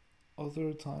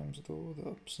 Other times, though, the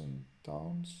ups and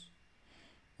downs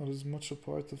are as much a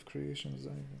part of creation as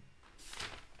anything.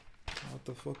 What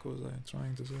the fuck was I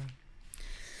trying to say?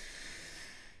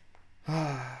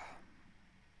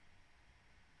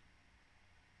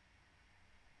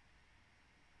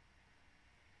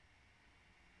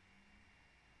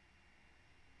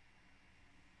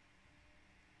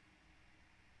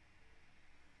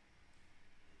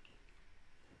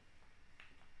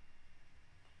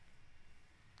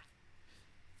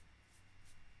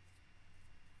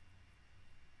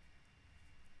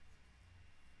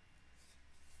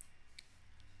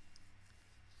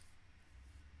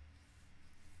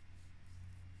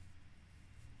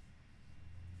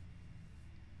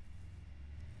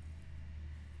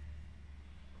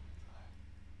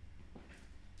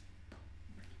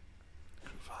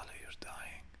 Valley, you're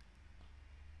dying.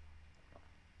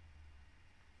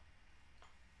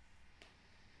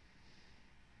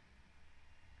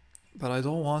 But I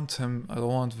don't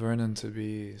want Vernon to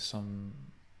be some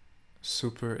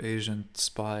super agent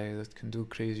spy that can do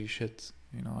crazy shit.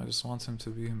 You know, I just want him to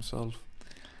be himself.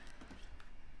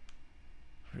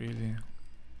 Really.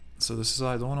 So this is,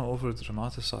 I don't want to over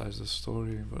dramatize the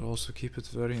story, but also keep it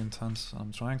very intense.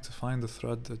 I'm trying to find the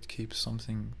thread that keeps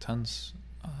something tense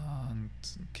and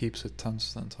keeps it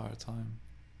tense the entire time.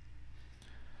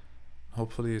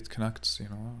 Hopefully it connects, you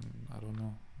know. I don't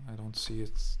know. I don't see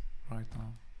it right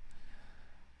now.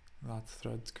 That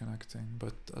thread connecting,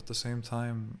 but at the same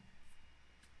time,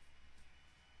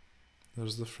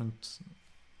 there's different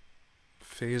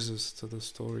phases to the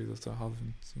story that I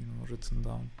haven't, you know, written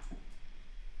down.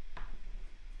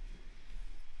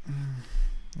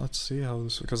 Let's see how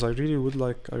this, because I would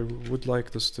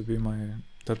like this to be my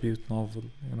debut novel.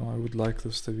 You know, I would like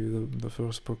this to be the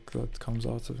first book that comes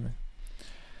out of me.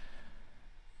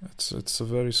 It's a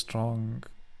very strong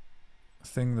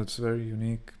thing that's very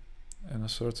unique in a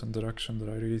certain direction that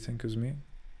I really think is me.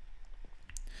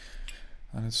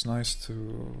 And it's nice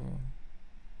to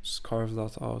carve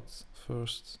that out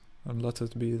first and let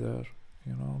it be there,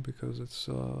 you know, because it's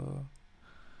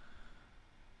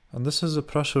and this is a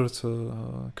pressure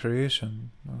to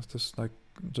creation.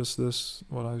 Just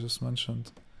what I just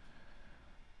mentioned.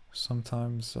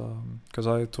 Sometimes, because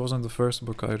it wasn't the first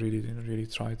book I really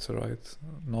tried to write,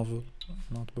 novel,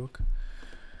 not book.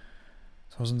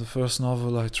 It wasn't the first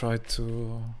novel I tried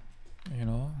to, you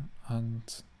know, and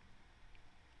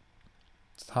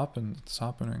it happened. It's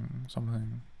happening.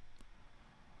 Something.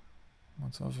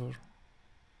 Whatever.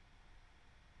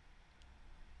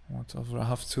 I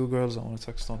have 2 girls I want to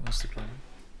text on Instagram.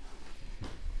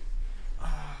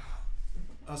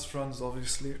 As friends,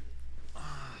 obviously.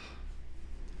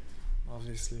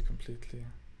 Obviously, completely.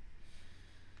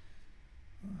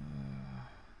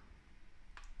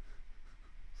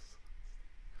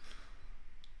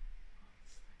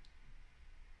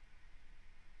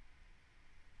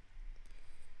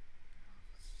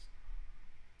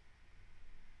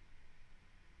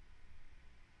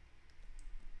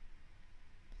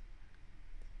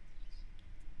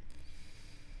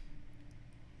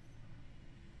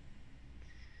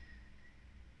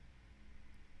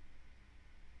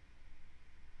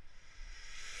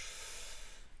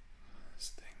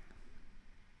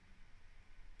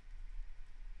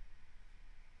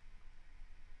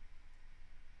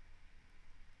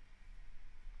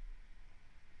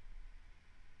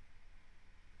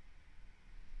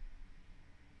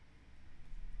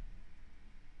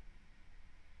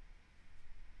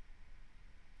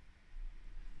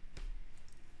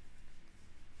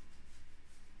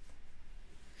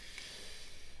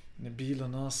 Nabila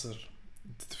Nasser.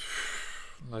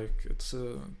 Like, it's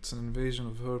an invasion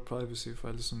of her privacy if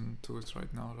I listen to it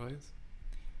right now, right?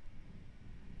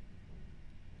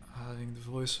 Having the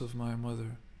voice of my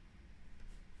mother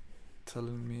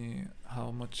telling me how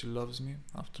much she loves me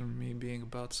after me being a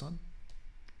bad son.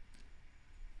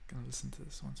 Gonna listen to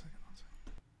this 1 second.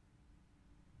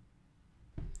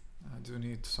 do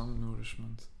need some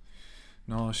nourishment.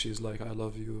 No, she's like, I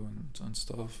love you and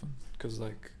stuff. Because,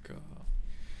 like,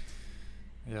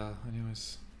 yeah,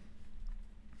 anyways.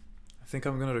 I think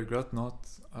I'm gonna regret not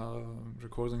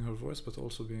recording her voice, but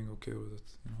also being okay with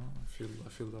it. You know, I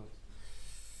feel that.